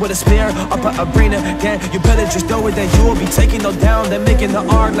face them with a spear up an arena, then you better just know it. That you will be taking them down. They're making the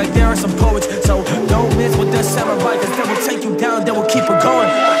art like there are some poets. So don't miss with the samurai, cause they will take you down, they will keep it going.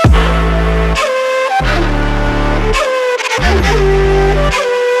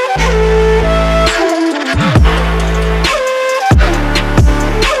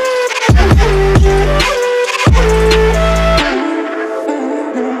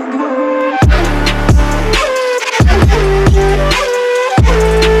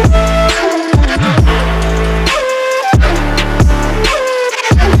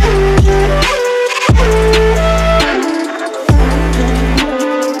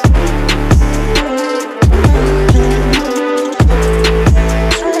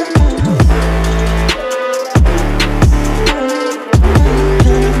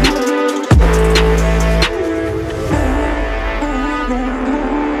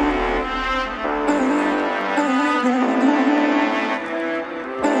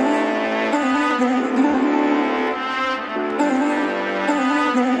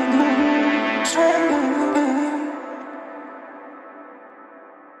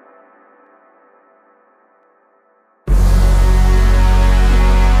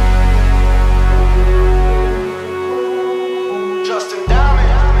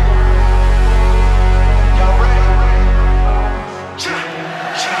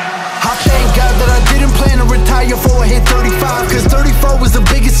 higher before I hit 35. Cause 34 was the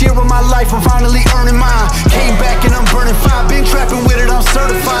biggest year of my life, I'm finally earning mine. Came back and I'm burning fine, been trapping with it, I'm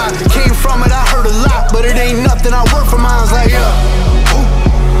certified. Came from it, I heard a lot, but it ain't nothing, I work for mine. Like yeah,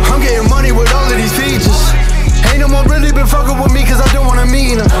 I'm getting money with all of these features. Ain't no more really been fucking with me cause I don't wanna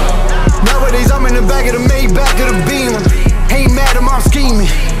mean her. Nowadays I'm in the back of the Maybach of the Beamer. Ain't mad at I'm scheming,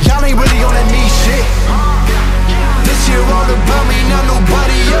 y'all ain't really on that me shit. This year all about me, not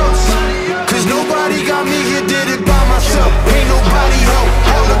nobody else. Cause nobody got me here, did it by myself. Ain't nobody help,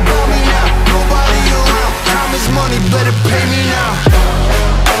 all about me now. Nobody around, time is money, better pay me now.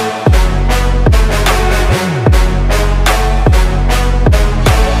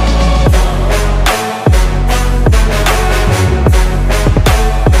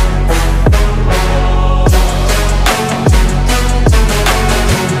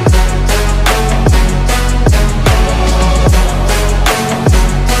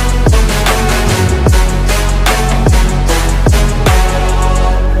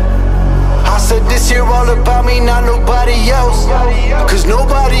 About me, not nobody else. Cause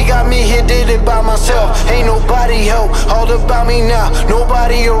nobody got me here, did it by myself. Ain't nobody help, all about me now.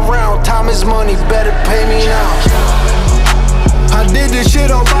 Nobody around, time is money, better pay me now. I did this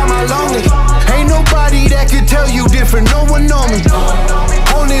shit all by my lonely. Ain't nobody that could tell you different, no one know me.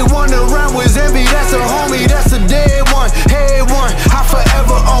 Only one around was envy, that's a homie, that's a dead one. Head one, I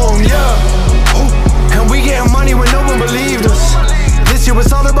forever own, yeah. And we getting money when no one believed us. This year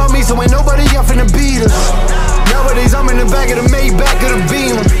it's all about me, so ain't nobody up finna beat us. Nowadays I'm in the back of the Maybach of the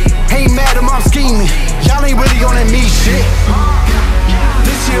Beamer. Ain't mad at I'm scheming, y'all ain't really on that me shit.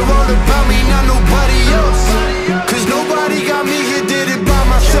 This year all about me, not nobody else. Cause nobody got me here, did it by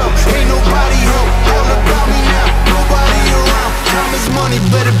myself. Ain't nobody help, all about me now. Nobody around, time is money,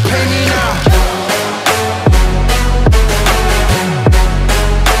 better pay me now.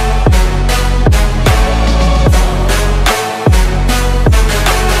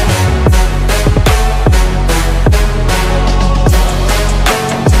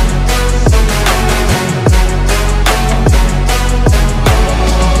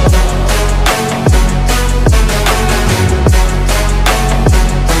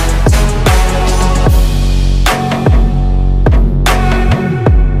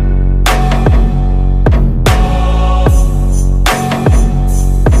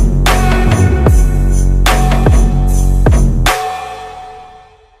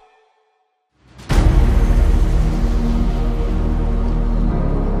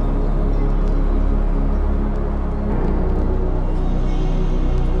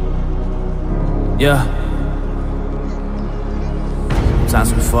 Yeah.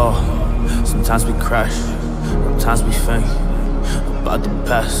 Sometimes we fall, sometimes we crash, sometimes we think about the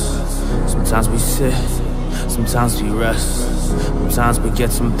past. Sometimes we sit, sometimes we rest. Sometimes we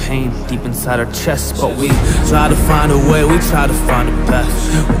get some pain deep inside our chest, but we try to find a way, we try to find a path.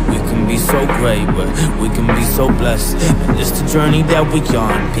 We can be so great, but we can be so blessed. And it's the journey that we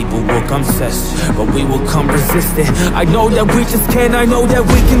on, people will come test, but we will come resistant. I know that we just can, I know that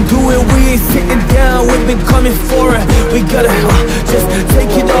we can do it. We ain't sitting down, we've been coming for it. We gotta just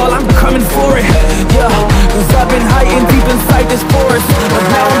take it all, I'm coming for it. Yeah, cause I've been hiding deep inside this forest, but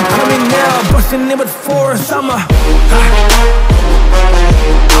now I'm coming now, busting in with force. I'ma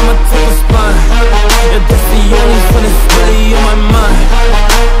take a spine. Yeah, that's the only fun that's really on my mind.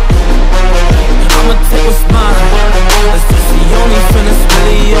 I'ma take a spine. That's just the only fun that's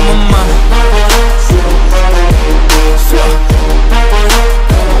really on my mind. Sure.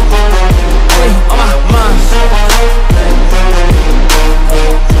 Hey, on my mind.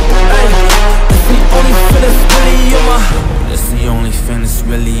 Hey, that's the only fun that's really on my. That's the only thing that's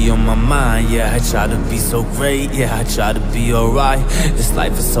really on my mind. Yeah, I try to be so great, yeah, I try to be alright. This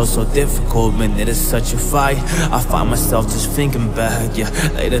life is so difficult, man, it is such a fight. I find myself just thinking back, yeah,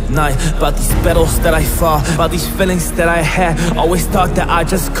 late at night, about these battles that I fought, about these feelings that I had. Always thought that I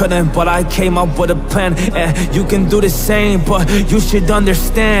just couldn't, but I came up with a plan. And you can do the same, but you should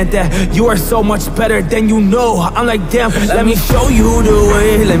understand that you are so much better than you know. I'm like, damn, let me show you the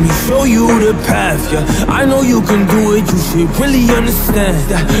way, let me show you the path, yeah. I know you can do it, you should really understand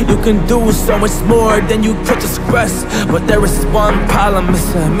that you can do so much more than you could just grasp. But there is one problem,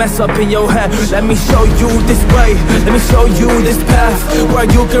 it's a mess up in your head. Let me show you this way, let me show you this path, where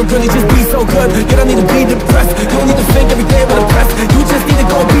you can really just be so good. You don't need to be depressed, you don't need to think every day about the past. You just need to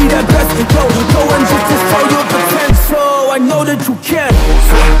go be that best. Go and just show your potential. I know that you can.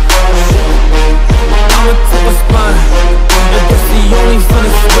 I'ma take a spine. Yeah, that's the only fun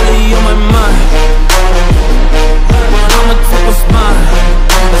that's really on my mind. I'ma take a spine.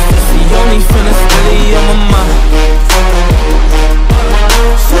 That's the only thing that's really on my mind.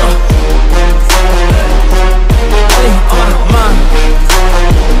 Sure.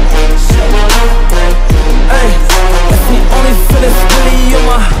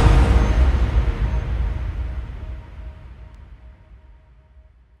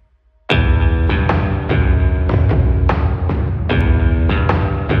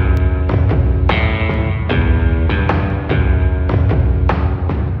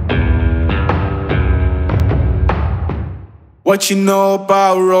 What you know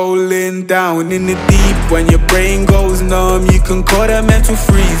about rolling down in the deep? When your brain goes numb, you can call that mental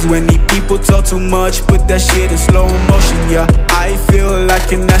freeze. When these people talk too much, put that shit in slow motion, yeah. I feel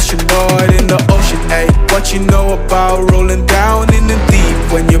like an astronaut in the ocean, ayy. What you know about rolling down in the deep?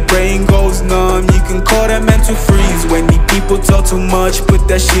 When your brain goes numb, you can call that mental freeze. When these people talk too much, put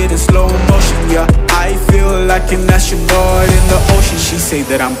that shit in slow motion, yeah. I feel like an astronaut in the ocean. She say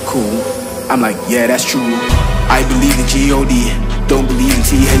that I'm cool, I'm like, yeah, that's true. I believe in G-O-D, don't believe in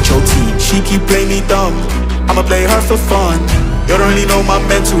T-H-O-T. She keep playing me dumb, I'ma play her for fun. You don't really know my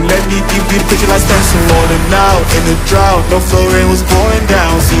mental, let me give you the picture like stencil. Rolling out in the drought, no flow rain was pouring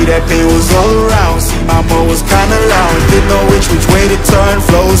down. See that pain was all around, see my mom was kinda loud. Didn't know which way to turn,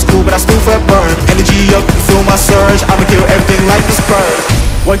 flow was cool but I still felt burn. Energy up, you feel my surge, I'ma kill everything like this bird.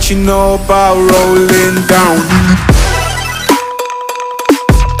 What you know about rolling down?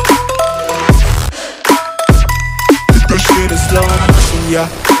 Slow motion, yeah.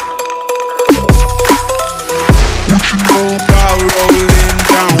 What you know about rolling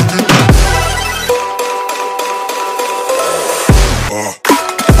down?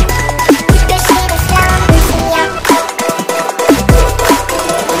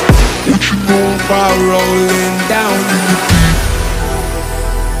 What you know about rolling down?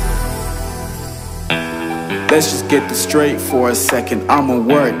 Let's just get this straight for a second. I'ma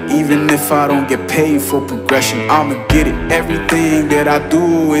work, even if I don't get paid for progression. I'ma get it, everything that I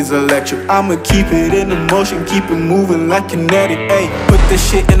do is electric. I'ma keep it in the motion, keep it moving like kinetic. Ayy, put this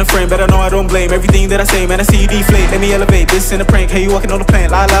shit in the frame, but I know I don't blame everything that I say, man, I see you deflate. Let me elevate, this in a prank, hey, you walking on the plane.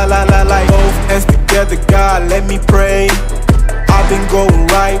 La la la la la, both hands together, God, let me pray. I've been going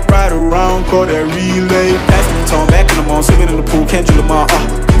right around, call that relay. Passing the tone, back in the mall, swimming in the pool, Kendrick Lamar,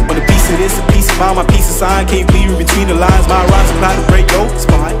 When a piece of this, a piece of mine, my piece of sign. Can't bleed you between the lines, my rhymes are not to break your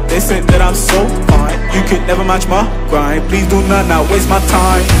spine. They said that I'm so fine, you could never match my grind. Please do not waste my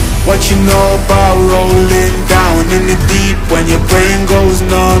time. What you know about rolling down in the deep? When your brain goes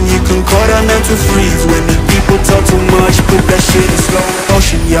numb, you can call that mental freeze. When the people talk too much, put that shit in slow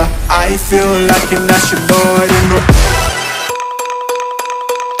motion, yeah. I feel like an astronaut in the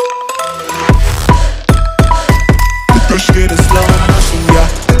that shit in slow motion, yeah.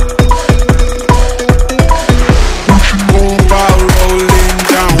 What you know about rolling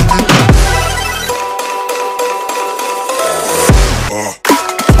down?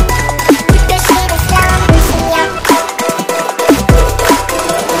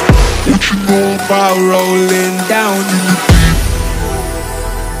 What you know about rolling down?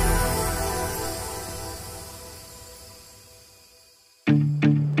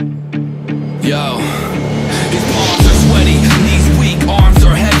 Yo, his palms are sweaty, knees weak, arms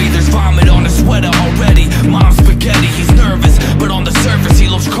are heavy. There's vomit on his sweater already. Mom's spaghetti, he's nervous, but on the surface he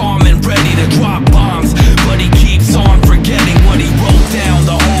looks calm and ready to drop bombs. But he keeps on forgetting what he wrote down.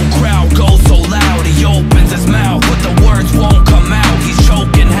 The whole crowd goes so loud, he opens his mouth, but the words won't come out. He's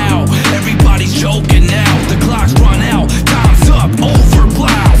choking how? Everybody's joking now. The clock's run out, time's up, over, blow.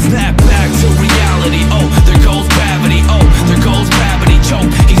 Snap back to reality, oh, there goes gravity, oh, there goes gravity, choke.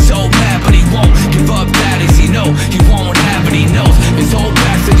 He's so mad, but he won't give up daddies, he know he won't have it, he knows his whole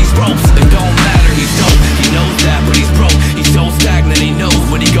back to these ropes. It don't matter, he's dope, he knows that, but he's broke.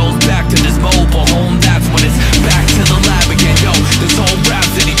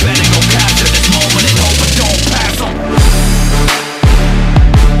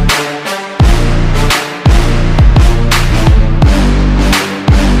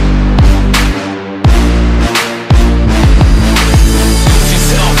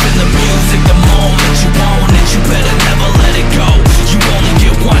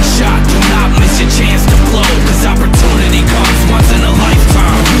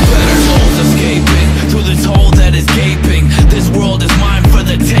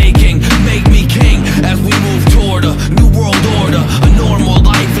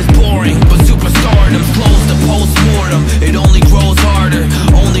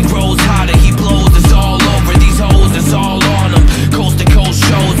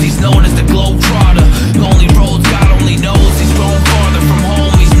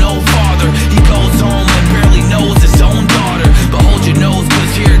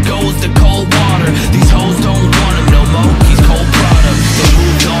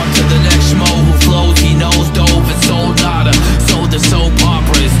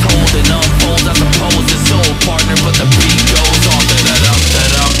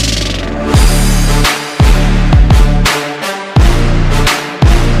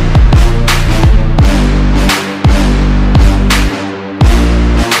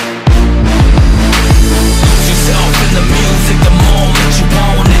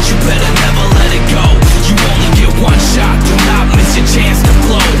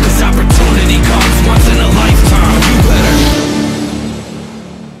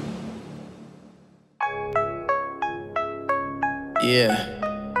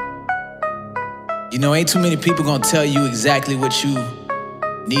 know, ain't too many people gonna tell you exactly what you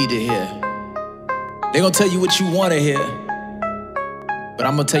need to hear. They gonna tell you what you wanna hear. But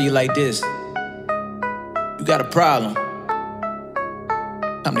I'm gonna tell you like this. You got a problem.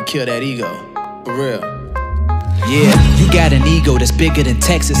 Time to kill that ego. For real. Yeah, you got an ego that's bigger than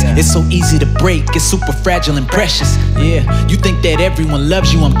Texas. It's so easy to break, it's super fragile and precious. Yeah, you think that everyone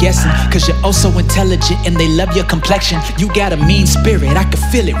loves you, I'm guessing, cause you're oh so intelligent and they love your complexion. You got a mean spirit, I can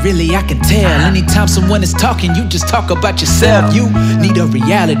feel it, really, I can tell. Anytime someone is talking, you just talk about yourself. You need a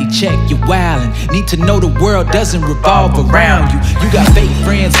reality check, you're wildin'. Need to know the world doesn't revolve around you. You got fake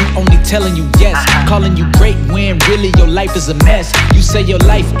friends who only telling you yes, calling you great when really your life is a mess. You say your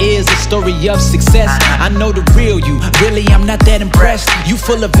life is a story of success. I know the real you, really I'm not that impressed. You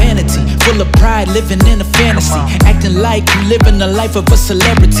full of vanity, full of pride, living in a fantasy, acting like you living the life of a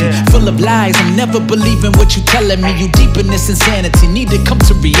celebrity. Full of lies, I'm never believing what you telling me. You deep in this insanity, need to come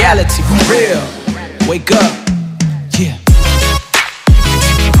to reality. For real, wake up, yeah.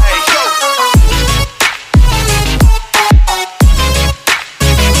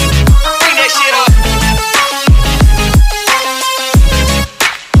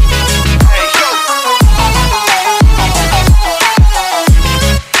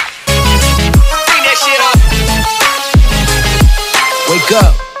 Wake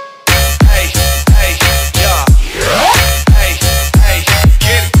up. Hey, hey, yeah. Hey, hey,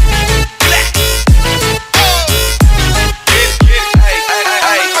 get it. Black. Get it, hey, hey,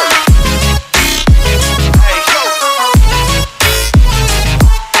 hey. Hey, go.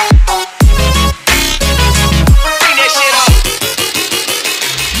 Bring that shit up.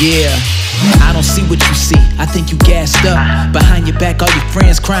 Yeah, I don't see what you see, I think you gassed up. Behind your back, all your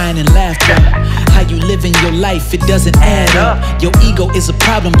friends crying and laughter. How you living your life, it doesn't add up. Your ego is a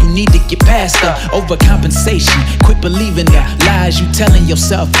problem, you need to get past the overcompensation. Quit believing the lies you telling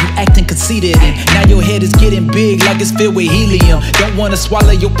yourself. You acting conceited and now your head is getting big like it's filled with helium. Don't wanna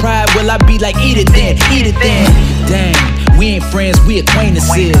swallow your pride, well I be like eat it then, eat it then. Dang, we ain't friends, we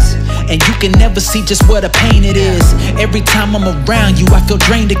acquaintances. And you can never see just what a pain it is. Every time I'm around you, I feel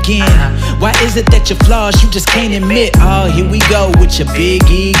drained again. Why is it that your flaws you just can't admit? Oh, here we go with your big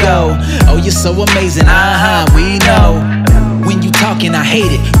ego. Oh, you're so amazing, we know. When you talking, I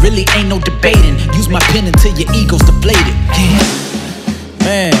hate it. Really ain't no debating. Use my pen until your ego's deflated. Yeah.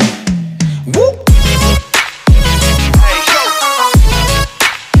 Man, whoop.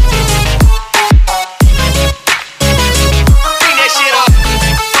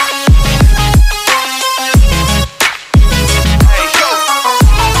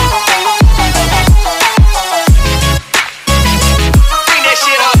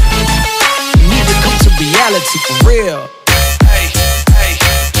 For real. Hey, hey,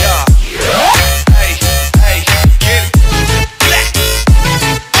 yeah. Hey, hey, get it. Black.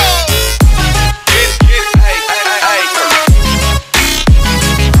 Get it, hey, hey, hey.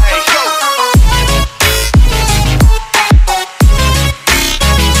 Hey, go.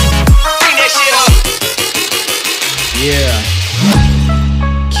 Bring that shit up. Yeah.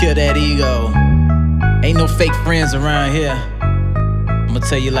 Kill that ego. Ain't no fake friends around here. I'ma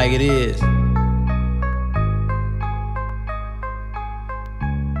tell you like it is.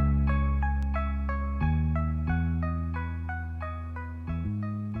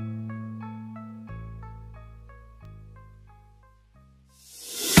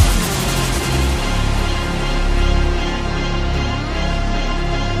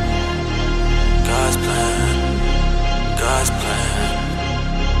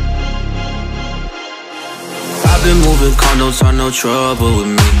 I've been moving calm, don't start no trouble with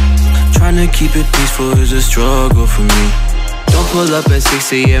me. Trying to keep it peaceful is a struggle for me. Don't pull up at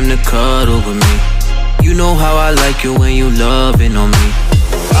 6 a.m. to cuddle with me. You know how I like it when you loving on me.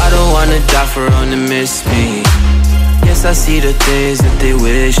 I don't wanna die for them to miss me. Yes, I see the things that they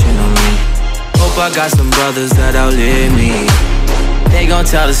wishing on me. Hope I got some brothers that outlive me. They gon'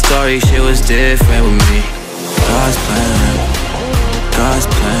 tell the story, shit was different with me. God's plan, God's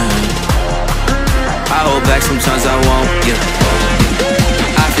plan. I hold back, sometimes I won't, yeah.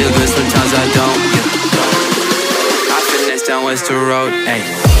 I feel good, sometimes I don't, yeah. I finesse down Western Road, ayy.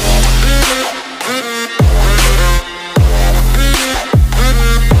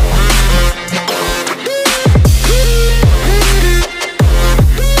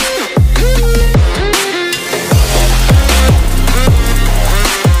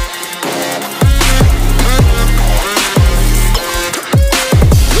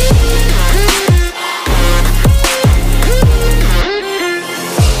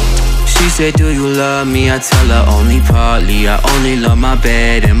 Said, do you love me? I tell her only partly. I only love my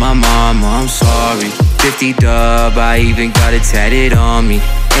bed and my mama, I'm sorry. 50 dub, I even got it tatted on me.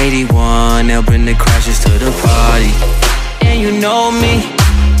 81, they'll bring the crashes to the party. And you know me,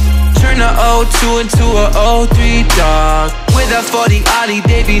 turn a 02 into a 03, dog. With a 40 Ollie,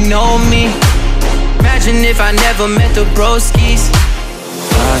 they be know me. Imagine if I never met the broskies.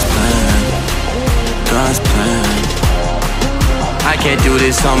 God's plan, God's plan. I can't do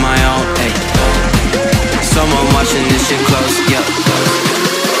this on my own, ayy. Someone watching this shit close, yep.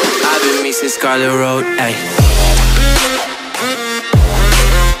 I've been me since Scarlet Road, ayy.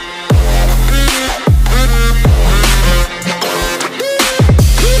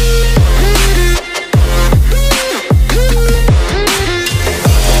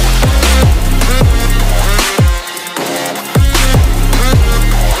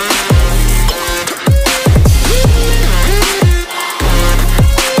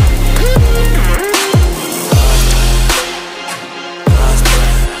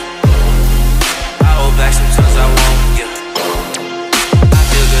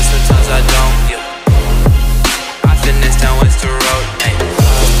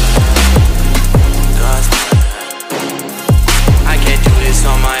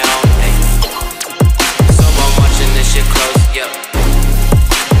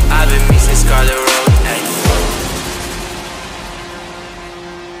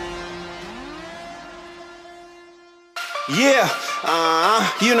 Yeah,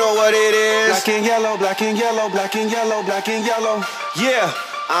 you know what it is. Black and yellow, black and yellow, black and yellow, black and yellow. Yeah,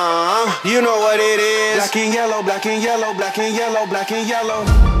 you know what it is. Black and yellow, black and yellow, black and yellow, black and yellow.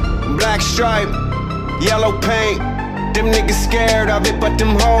 Black stripe, yellow paint. Them niggas scared of it, but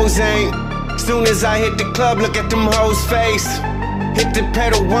them hoes ain't. Soon as I hit the club, look at them hoes' face. Hit the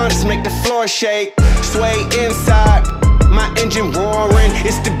pedal once, make the floor shake. Sway inside, my engine roaring.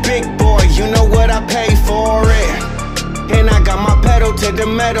 It's the big boy, you know what I pay for it. And I got my pedal to the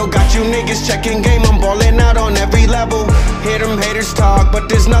metal. Got you niggas checking game, I'm ballin' out on every level. Hear them haters talk, but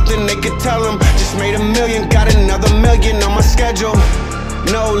there's nothing they could tell them. Just made $1 million, got another $1 million on my schedule.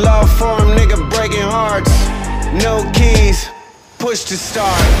 No love for them, nigga breaking hearts. No keys, push to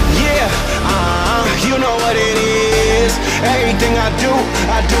start. Yeah, you know what it is. Everything I do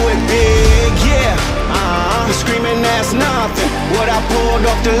it big. Yeah, screaming that's nothing. What I pulled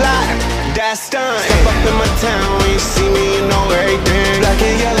off the lot, that's done. Step up in my town, when you see me, you know everything. Black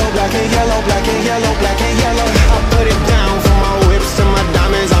and yellow, black and yellow, black and yellow, black and yellow. I put it down for my whips and my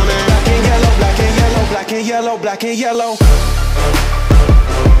diamonds. I'm in black and yellow, black and yellow, black and yellow, black and yellow.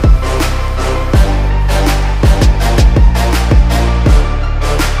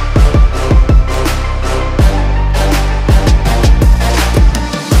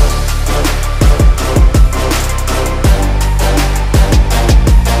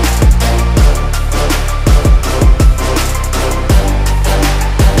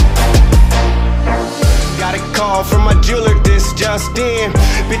 From my jeweler, this just in.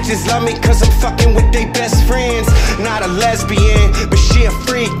 Bitches love me cause I'm fucking with they best friends. Not a lesbian, but she a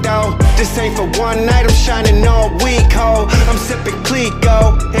freak though. This ain't for one night, I'm shining all week, ho. I'm sipping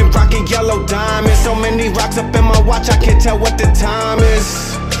Clico and rocking yellow diamonds. So many rocks up in my watch, I can't tell what the time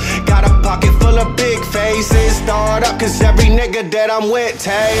is. Got a pocket full of big faces. Throw it up cause every nigga that I'm with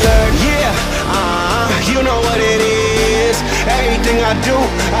tailored. Yeah, you know what it is. Everything I do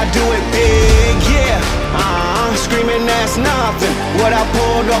it big. Yeah, screaming that's nothing. What I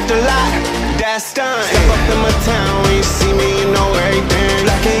pulled off the lot, that's done. Step up in my town, when you see me, you know everything.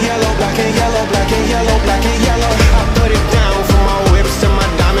 Black and yellow, black and yellow, black and yellow, black and yellow. I put it down for my whips and my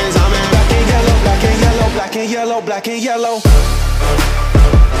diamonds. I'm in black and yellow, black and yellow, black and yellow, black and yellow.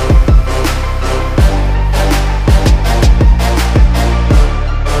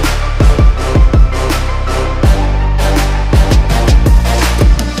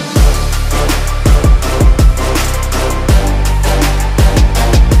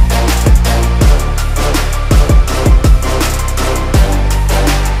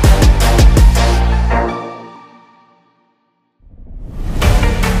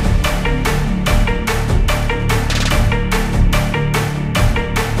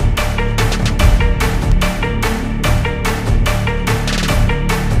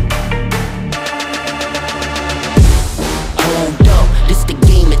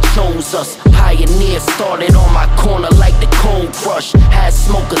 Us. Pioneers started on my corner like the cold crush. Had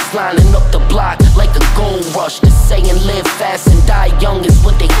smokers lining up the block like a gold rush. The saying live fast and die young is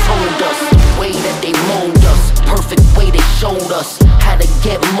what they told us. The way that they mold us, perfect way they showed us how to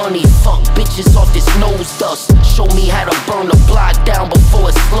get money, fuck bitches off this nose dust. Show me how to burn the block down before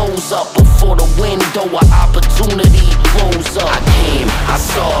it slows up. Before the window of opportunity blows up. I came, I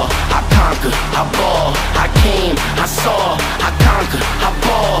saw, I conquered, I ball. I came, I saw, I conquered, I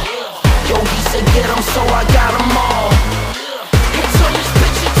ball. Yo, he said get 'em, so I got 'em all. Hands on these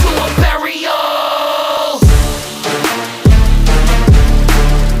bitches.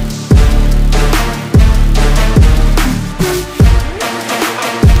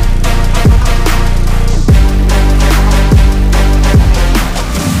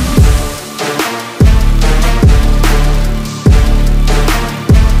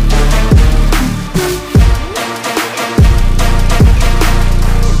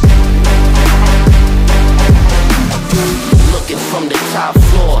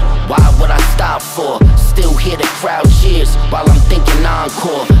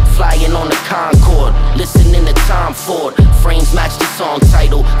 encore. Flying on the Concorde, listening to Tom Ford. Frames match the song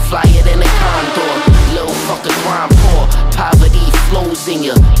title, flyer than a condor. Little fucker grind poor, poverty flows in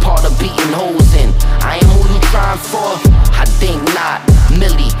ya. Part of beating hoes in. I ain't who you trying for, I think not.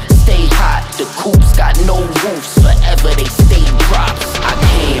 Millie, stay hot, the coops got no roofs. Forever they stay drops. I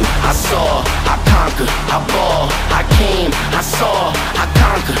came, I saw, I conquered, I ball. I came, I saw, I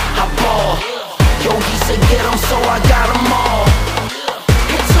conquered, I ball. Yo, he said get 'em, so I got 'em all.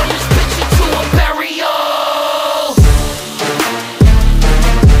 And turn this bitch into a burial.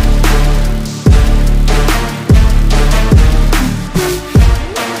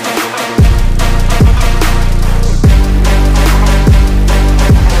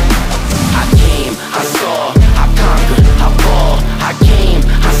 I came, I saw, I conquered, I ball. I came,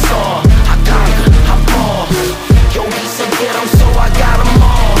 I saw, I conquered, I ball. Yo, he said get 'em, so I got 'em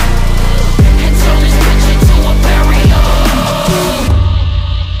all. And turn this bitch into a burial.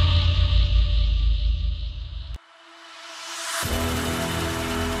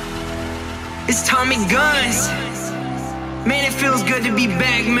 It's Tommygunnz. Man, it feels good to be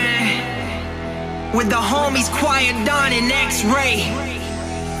back, man. With the homies Choirdon and X-Ray.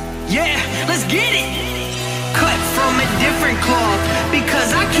 Yeah, let's get it. Cut from a different cloth,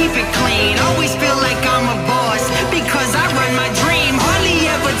 because I keep it clean. Always feel like I'm a boss, because I run my dream. Hardly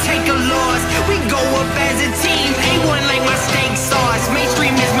ever take a loss. We go up as a team. A1 like my steak sauce.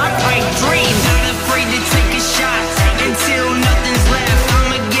 Mainstream is my pipe dream. Not afraid to take a shot until nothing's left.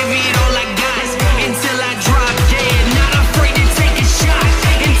 I'ma give it all I got until I drop dead. Not afraid to take a shot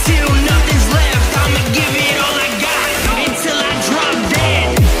until nothing's left. I'ma give it all I got until I drop dead.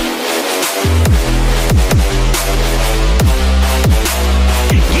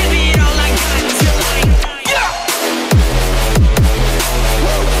 Give it all I got till I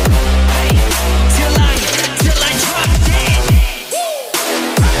till I drop dead.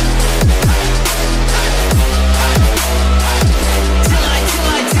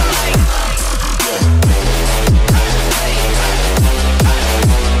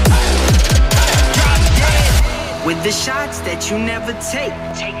 With the shots that you never take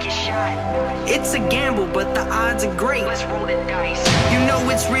a shot. It's a gamble, but the odds are great. Let's roll the dice. You know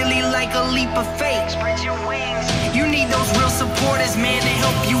it's really like a leap of faith. Spread your wings. You need those real supporters, man, to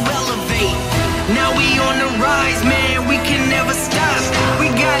help you elevate. Now we on the rise, man, we can never stop. We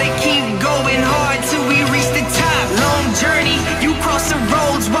gotta keep going hard till we reach the top. Long journey, you cross the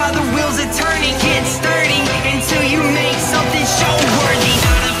roads while the wheels are turning. Get sturdy until you make something show worthy.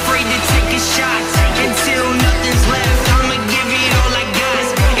 Not afraid to take a shot until nothing's left. I'ma give it all I got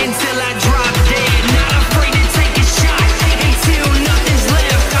until I drop dead. Not afraid to take a shot until nothing's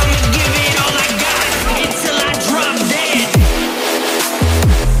left. I'ma give it all I got until I drop dead.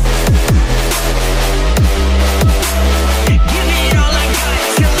 Give it all I got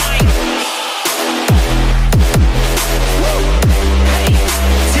till I till I drop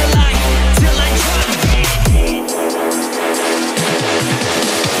dead.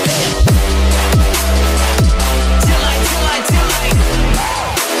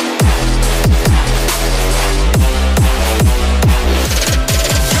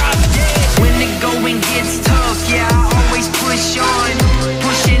 When the going gets tough, yeah, I always push on.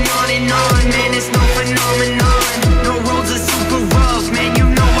 Pushing on and on, man, it's no phenomenon. No roads are super rough, man, you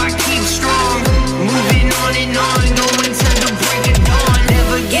know I keep strong. Moving on and on, going to the break of dawn.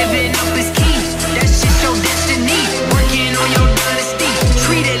 Never giving up is key, that's just your destiny. Working on your dynasty,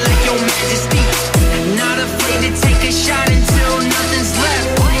 treat it like your majesty. Not afraid to take a shot until nothing's left.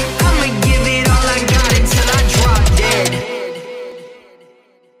 I'ma give it all I got until I drop dead.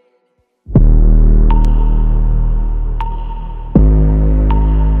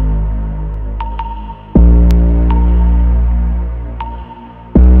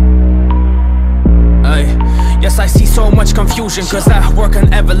 Yes, I see so much confusion, cause I work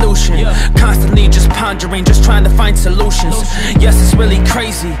on evolution. Constantly just pondering, just trying to find solutions. Yes, it's really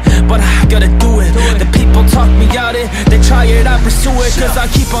crazy, but I gotta do it. The people talk me out it, they try it, I pursue it. Cause I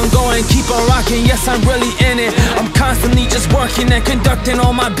keep on going, keep on rocking, yes, I'm really in it. I'm constantly just working and conducting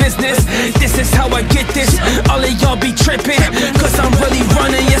all my business. This is how I get this, all of y'all be tripping. Cause I'm really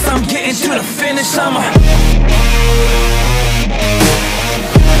running, yes, I'm getting to the finish.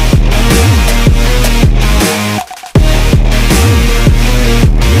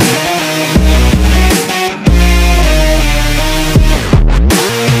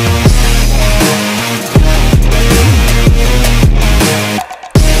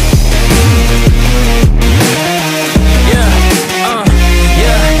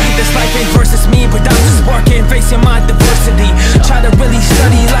 Facing my diversity, try to really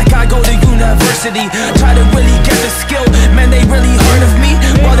study like I go to university. Try to really get the skill,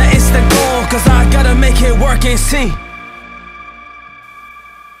 see.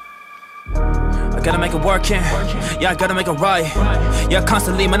 I gotta make it working, yeah, I gotta make it right. Yeah,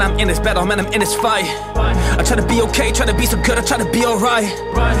 constantly, man, I'm in this battle, man, I'm in this fight. I try to be okay, try to be so good, I try to be alright.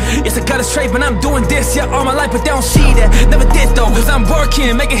 Yes, I got it straight, man, I'm doing this, yeah, all my life, but they don't see that. Never did though, cause I'm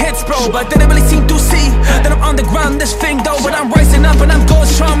working, making hits, bro, but they don't really seem to see that I'm on the ground, this thing though, but I'm rising up and I'm going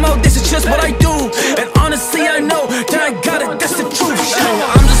strong, mode. This is just what I do, and honestly, I know that I got it, that's the truth.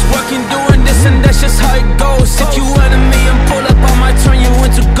 I'm just working, doing this, and that's just how it goes. If you enemy and pull up, I might turn you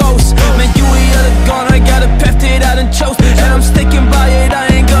into ghosts. Man, you ain't other gone, I got it packed it out and chose, and I'm sticking by it, I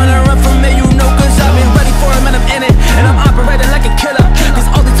ain't gonna run from it, you know, cause I've been ready for it, man, I'm in it, and I'm operating like a killer, cause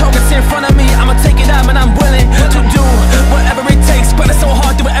all the targets in front of me, I'ma take it out, man, I'm willing to do whatever it takes, but it's so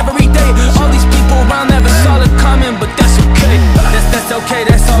hard to do it every day. All these people around never saw it coming, but that's okay, that's okay,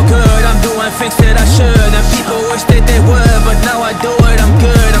 that's all good. I'm doing things that I should, and people wish that they would, but now I do it, I'm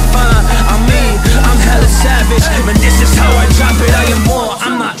good, I'm fine, I'm me, I'm hella savage, man, this is how I drop it, I am more,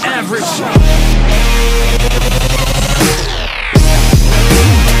 I'm not average.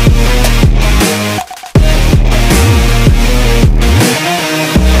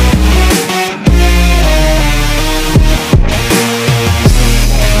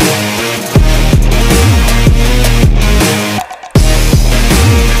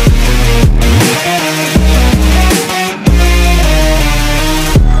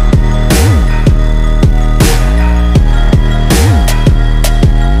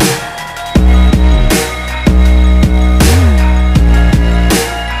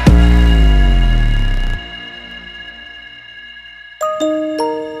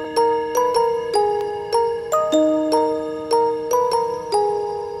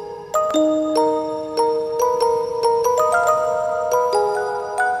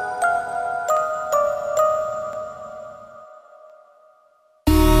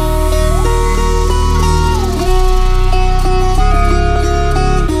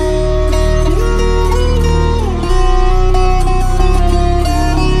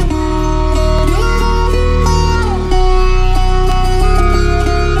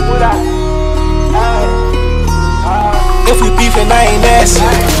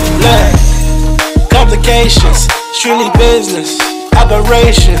 Strictly business,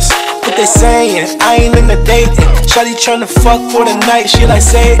 operations. What they saying? I ain't into dating. Shawty tryna fuck for the night. She like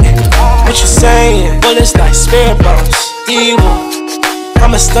Satan. What you saying? Bullets like spirit bombs. Evil.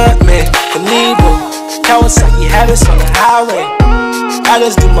 I'm a stuntman, Knievel. Kawasaki habits on the highway. I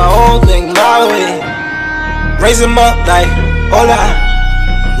just do my own thing my way. Raise 'em up like hola.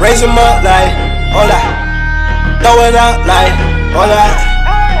 Raise 'em up like hola. Throw it out like hola.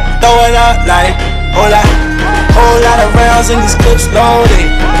 Throw it out like hola. Whole lot of rounds in these clips loaded.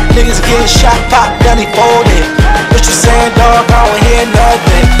 Niggas getting shot, pop, then he folded. What you saying, dog? I don't hear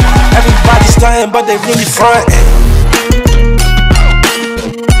nothing. Everybody stunting, but they really frontin'.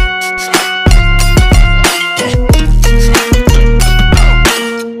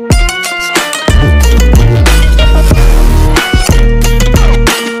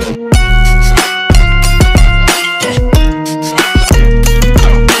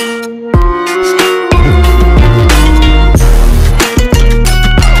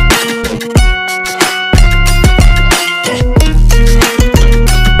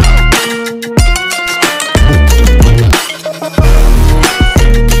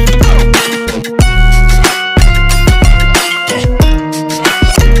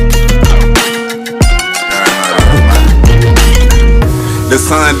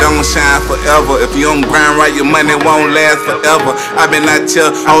 Sun don't shine forever. If you don't grind right, your money won't last forever. I've been out here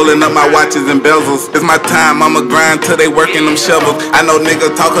holding up my watches and bezels. It's my time, I'ma grind till they working them shovels. I know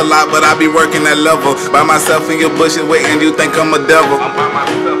niggas talk a lot, but I be working that level. By myself in your bushes waiting, you think I'm a devil.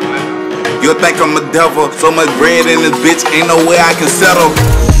 You think I'm a devil. So much bread in this bitch, ain't no way I can settle.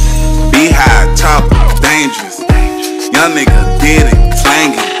 Beehive, Choppa, dangerous. Young nigga did it,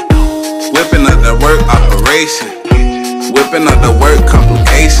 slanging. Whipping up the work operation. Whipping up the work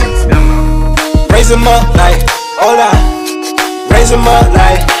complications. Raise 'em up like hola. Raise 'em up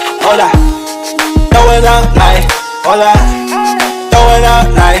like hola. Throw it out like hola. Throw it out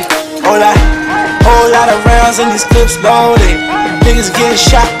like hola. Whole lot of rounds in these clips loaded. Niggas getting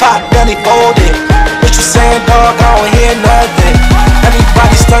shot, pop, then he folded. What you saying, dog? I don't hear nothing.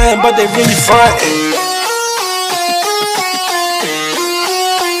 Everybody stunting, but they really frontin'.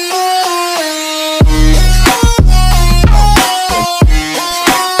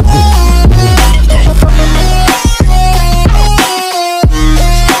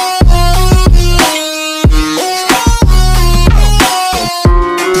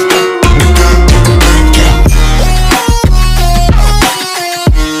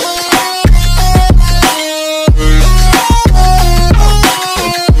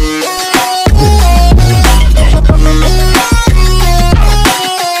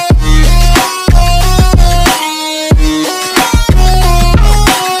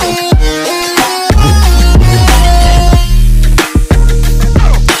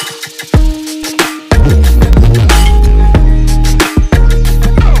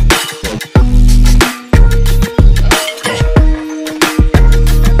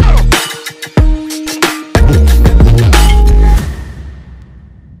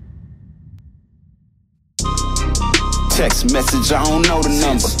 text message, I don't know the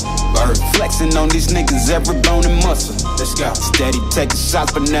number. Flexing on these niggas, every bone and muscle. Let's go. Steady taking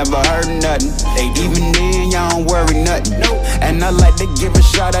shots, but never heard nothing. Even then, y'all don't worry nothing. And I like to give a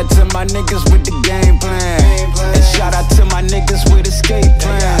shout out to my niggas with the game plan. And shout out to my niggas with escape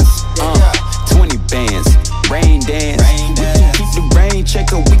plans. 20 bands, rain dance. We can keep the rain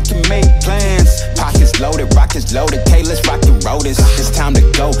checker, we can make plans. Pockets loaded, rockets loaded. K, let's rock and roll this. It's time to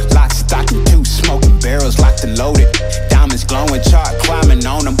go. Lock, stock, and 2 smoking barrels locked and loaded. Diamonds glowing, chart climbing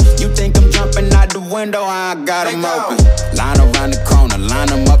on them. You think I'm jumping out the window? I got them open. Line around the corner, line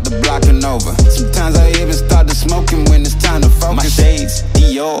them up the block and over. Sometimes I even start to smoking when it's time to focus. My shades,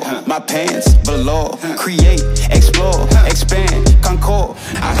 Dior, my pants, below. Create, explore, expand, concord.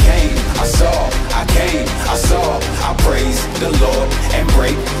 I came, I saw, I came, I saw. I praise the Lord and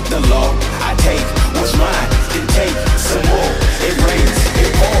break the law. I take what's mine, then take some more. It rains,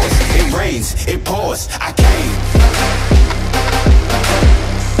 it pours, it rains, it pours. I came.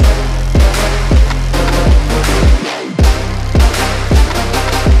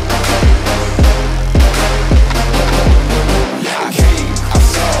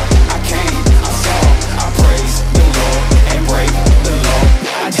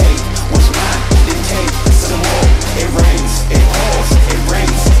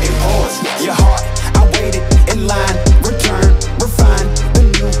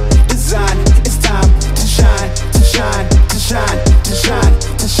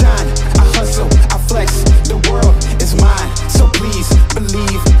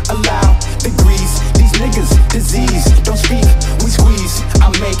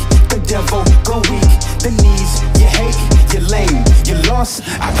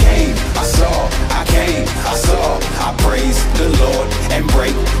 I came, I saw, I came, I saw. I praise the Lord and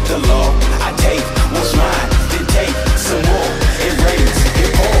break the law. I take what's mine, then take some more. It rains, it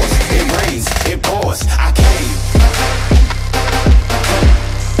pours, it rains, it pours. I came.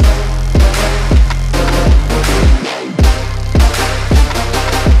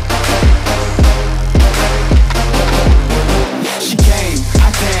 She came, I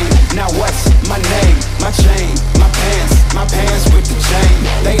came. Now what's my name? My chain, my pants with the chain.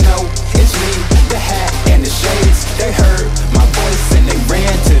 They know it's me, the hat and the shades. They heard my voice and they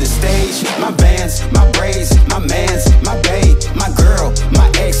ran to the stage. My bands, my braids, my mans, my babe, my girl, my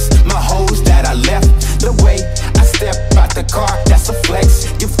ex, my hoes that I left. The way I step out the car, that's a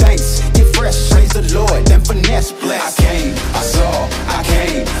flex. Give thanks, get fresh, praise the Lord, then finesse bless. I came, I saw, I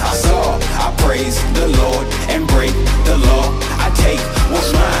came, I saw. I praise the Lord and break the law. I take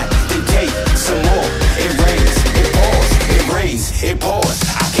what's mine, then take some more. It rains, it pours, it rains, it pours.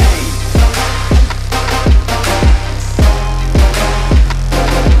 I came.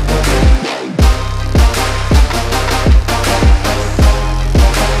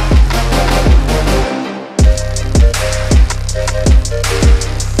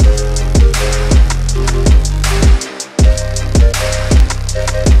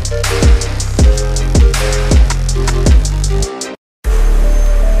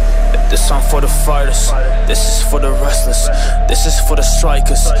 For the fighters, this is for the wrestlers, this is for the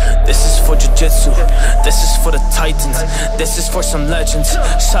strikers, this is for jiu-jitsu, this is for the titans, this is for some legends.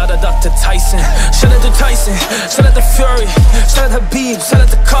 Shout out Dr. Tyson, shout out to Tyson, shout out to Fury, shout out to Habib, shout out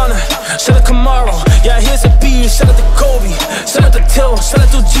to Conor, shout out to Kamaru, yeah here's a beat, shout out to Kobe, shout out to Till, shout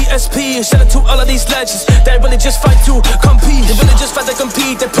out to GSP, shout out to all of these legends that really just fight to compete, they really just fight to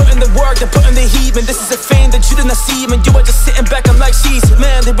compete, they put in the work, they put in the heat, and this is a thing that you did not see, man, you were just sitting back, I'm like she's,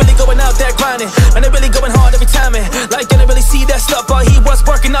 man, they really going out there grinding, and they really going hard every time, man. Like they didn't really see that stuff, but he was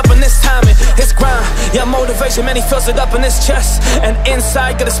working up in this timing. His grind, yeah, motivation, man, he feels it up in his chest. And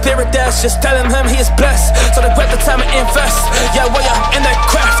inside, got a spirit that's just telling him he is blessed. So they grab the time and invest. Yeah, while you're in that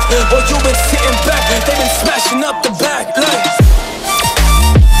craft, while you been sitting back, they been smashing up the back, like.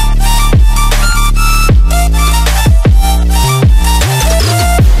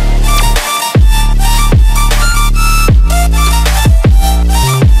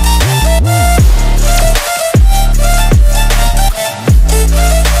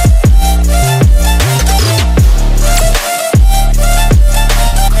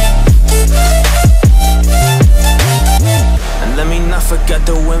 Forget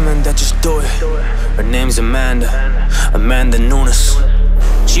the women that just do it. Her name's Amanda Nunes.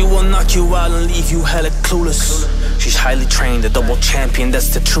 She will knock you out and leave you hella clueless. She's highly trained, a double champion, that's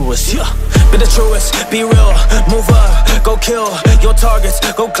the truest. Yeah, be the truest, be real, move up, go kill your targets,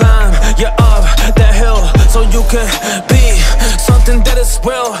 go climb, you're up that hill, so you can be something that is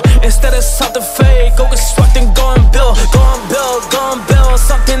real, instead of something fake. Go construct and go and build, go and build, go and build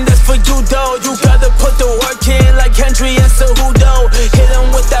something that's for you though. You gotta put the work in like Henry and Cejudo. Hit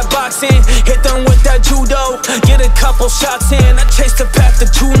them with that boxing, hit them with that judo. Get a couple couple shots in, I chase the path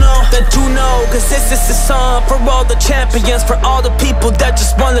that you know, cause this is the song for all the champions, for all the people that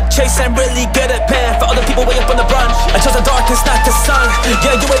just wanna chase and really get it, man. For all the people way up on the run, I chose the darkness, not the sun.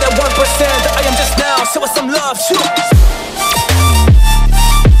 Yeah, you ain't that 1%, I am just now, show us some love.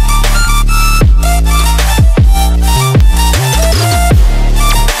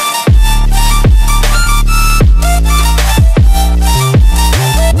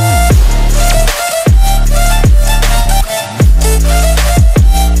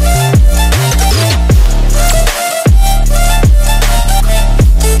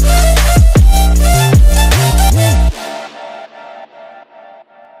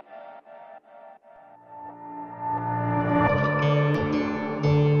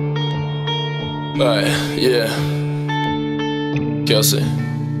 Alright, yeah. Kelsey.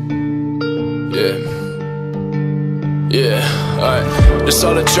 Yeah, alright. It's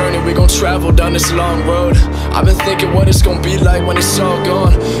all a journey, we gon' travel down this long road. I've been thinking what it's gon' be like when it's all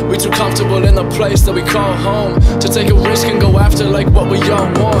gone. We too comfortable in the place that we call home to take a risk and go after like what we all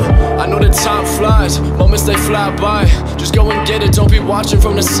want. I know that time flies, moments they fly by. Just go and get it, don't be watching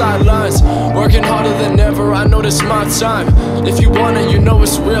from the sidelines. Working harder than ever, I know this my time. If you want it, you know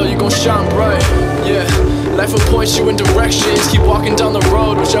it's real, you gon' shine bright. Yeah, life will point you in directions. Keep walking down the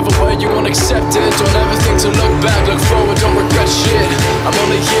road, whichever way you gon' accept it. Don't ever think to look back, look forward, don't regret shit. I'm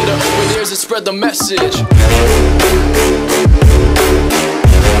only here to open ears and spread the message.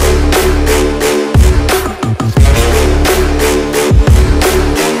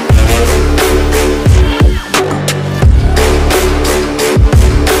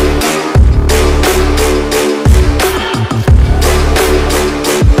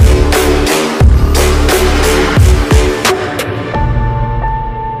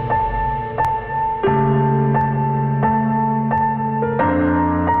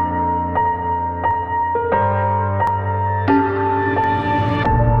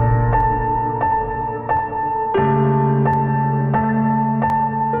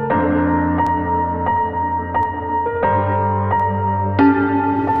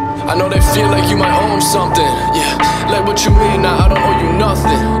 I know they feel like you might own something, yeah. Like what you mean, now I don't owe you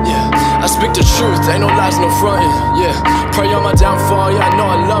nothing, yeah. I speak the truth, ain't no lies, no frontin', yeah. Pray on my downfall, yeah, I know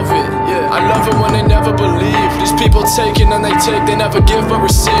I love it, yeah. I love it when they never believe. These people taking and they take, they never give but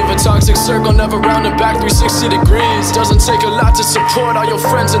receive. A toxic circle, never round and back 360 degrees. Doesn't take a lot to support all your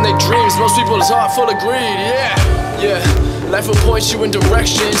friends and their dreams. Most people's heart full of greed, yeah. Life will point you in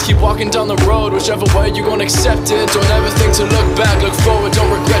directions. Keep walking down the road, whichever way you gon' accept it. Don't ever think to look back, look forward, don't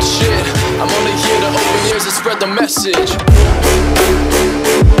regret shit. I'm only here to open ears and spread the message.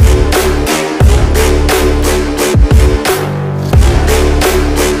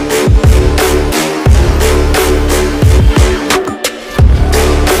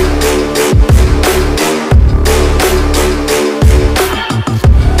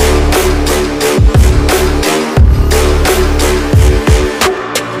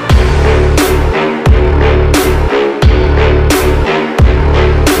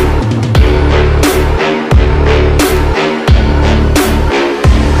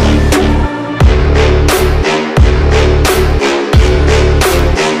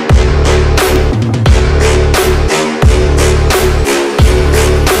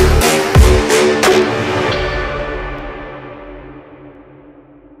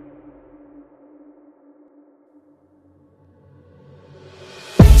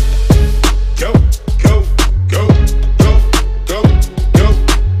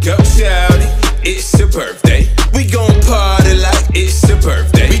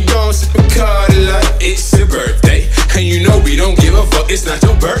 It's not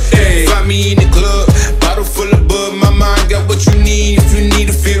your birthday. Find me in the club, bottle full of bud. My mind got what you need if you need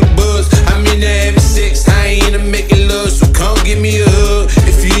to feel the buzz. I'm in there having sex, I ain't into making love, so come give me a hug.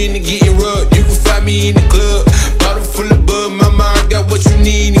 If you into getting rubbed, you can find me in the club, bottle full of bud. My mind got what you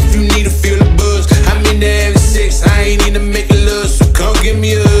need if you need to feel the buzz. I'm in there having sex, I ain't into making love, so come give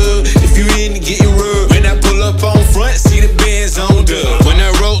me a hug. If you into getting rubbed, when I pull up on front, see the bands on dub. When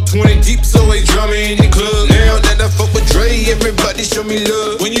I roll 20 deep, so always drama in the club. Now that I fuck with Dre, everybody show me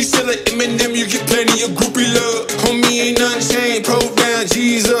love. When you sell an Mndm, you get plenty of groupie love. Homie ain't unchained, pro down,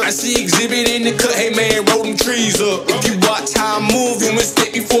 G's up. I see exhibit in the cut, hey man, roll them trees up. If you watch how I move, you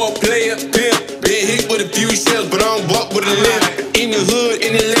mistake me for a player. Pimp, been hit with a few shells, but I don't walk with a limp. In the hood,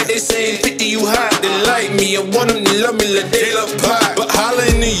 in the left, they saying 50 you hot. They like me, I want them to love me like they love pie. But holla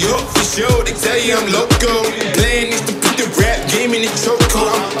in New York for sure, they tell you I'm loco. Plan is to put the rap game in the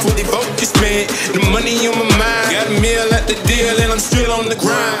chokehold. I'm fully focused, man, the money on my mind. Got a meal at the deal and I'm still on the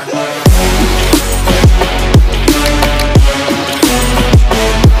grind.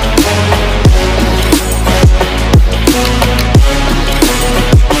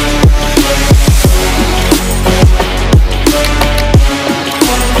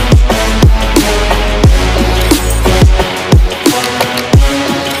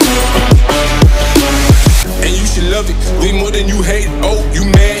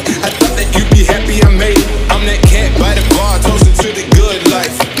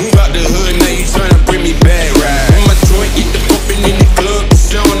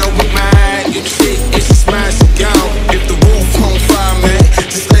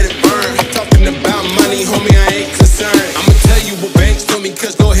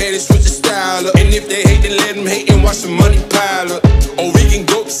 some money pile up. Or we can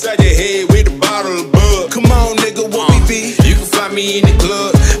go beside your head with a bottle of bud. Come on, nigga, what we be? You can find me in the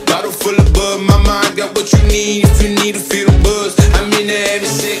club, bottle full of bud. My mind got what you need if you need to feel the buzz. I'm into having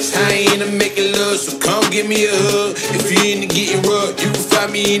sex, I ain't into making love, so come give me a hug. If you into getting rubbed, you can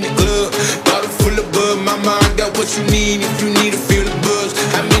find me in the club, bottle full of bud. My mind got what you need if you need to feel the buzz.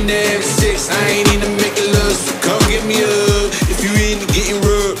 I'm into having sex, I ain't into making love, so come give me a hug. If you into getting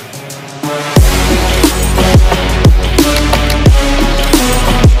rubbed.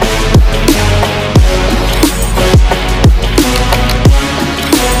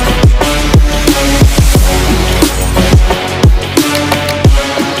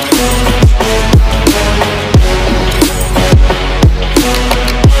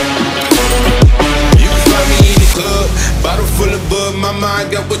 My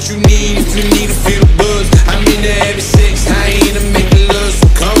mind got what you need if you need to feel the buzz. I'm into having sex, I ain't into making love, so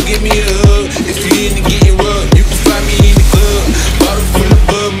come give me a hug. If you into getting rubbed, you can find me in the club, bottle full of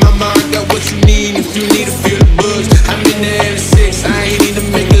bud. My mind got what you need if you need to feel the buzz. I'm into having sex, I ain't into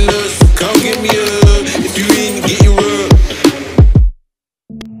making love, so come give me a hug. If you into getting rubbed.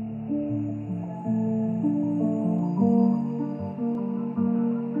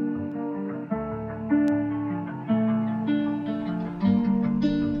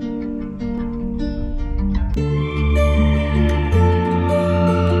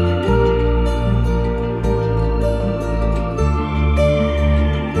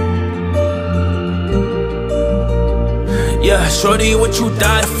 Yeah, shorty, what you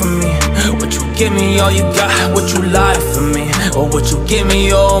die for me? What you give me all you got? What you lie for me? Or what you give me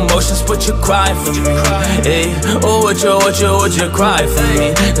your emotions? What you cry for me? Hey, oh, what you cry for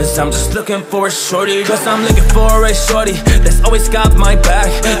me? Cause I'm just looking for a shorty. Cause I'm looking for a shorty that's always got my back.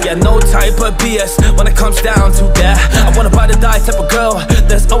 Yeah, no type of BS when it comes down to that. I wanna ride or die type of girl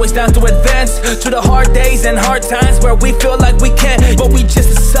that's always down to advance through the hard days and hard times where we feel like we can't, but we just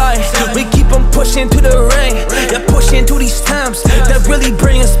decide. We keep on pushing to the rain. Yeah, pushing to these times that really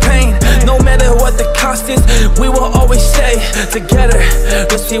bring us pain. No matter what the cost is, we will always stay together.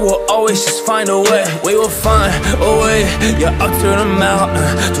 Cause we will always just find a way. We will find a way. Yeah, up to the mountain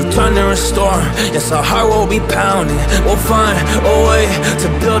to turn to a storm. Yes, our heart will be pounding. We'll find a way to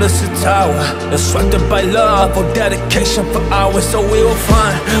build us a tower constructed by love or dedication for hours. So we will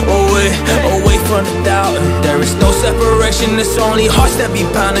find a way from the doubt. There is no separation, it's only hearts that be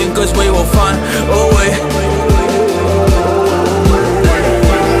pounding. Cause we will find a way.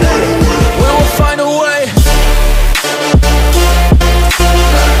 Find a way.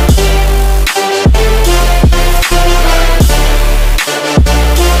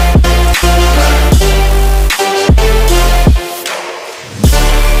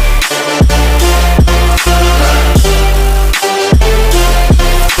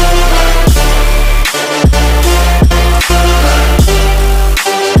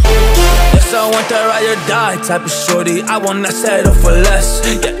 Yes, I want that ride or die type of shorty. I will not settle for less.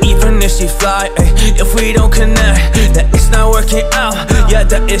 Yeah, even if she fly, if we don't connect, that it's not working out. Yeah,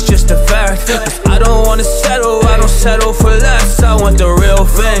 that is just a fact. Cause I don't wanna settle, I don't settle for less. I want the real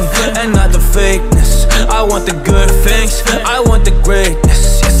thing and not the fakeness. I want the good things, I want the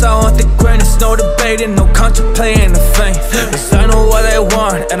greatness. Yes, I want the greatness, no debating, no contemplating the fame. Cause I know what I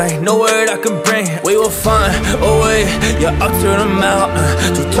want and I know what I can bring. We will find a way, yeah, up to the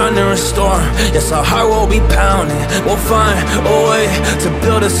mountain to turn to a storm. Yes, our heart will be pounding. We'll find a way to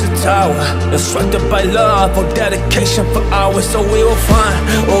build us a tower constructed by love or dedication for hours. So we will find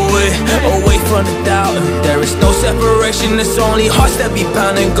a way from the doubt. There is no separation, it's only hearts that be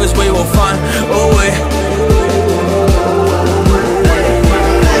pounding. Cause we will find a way.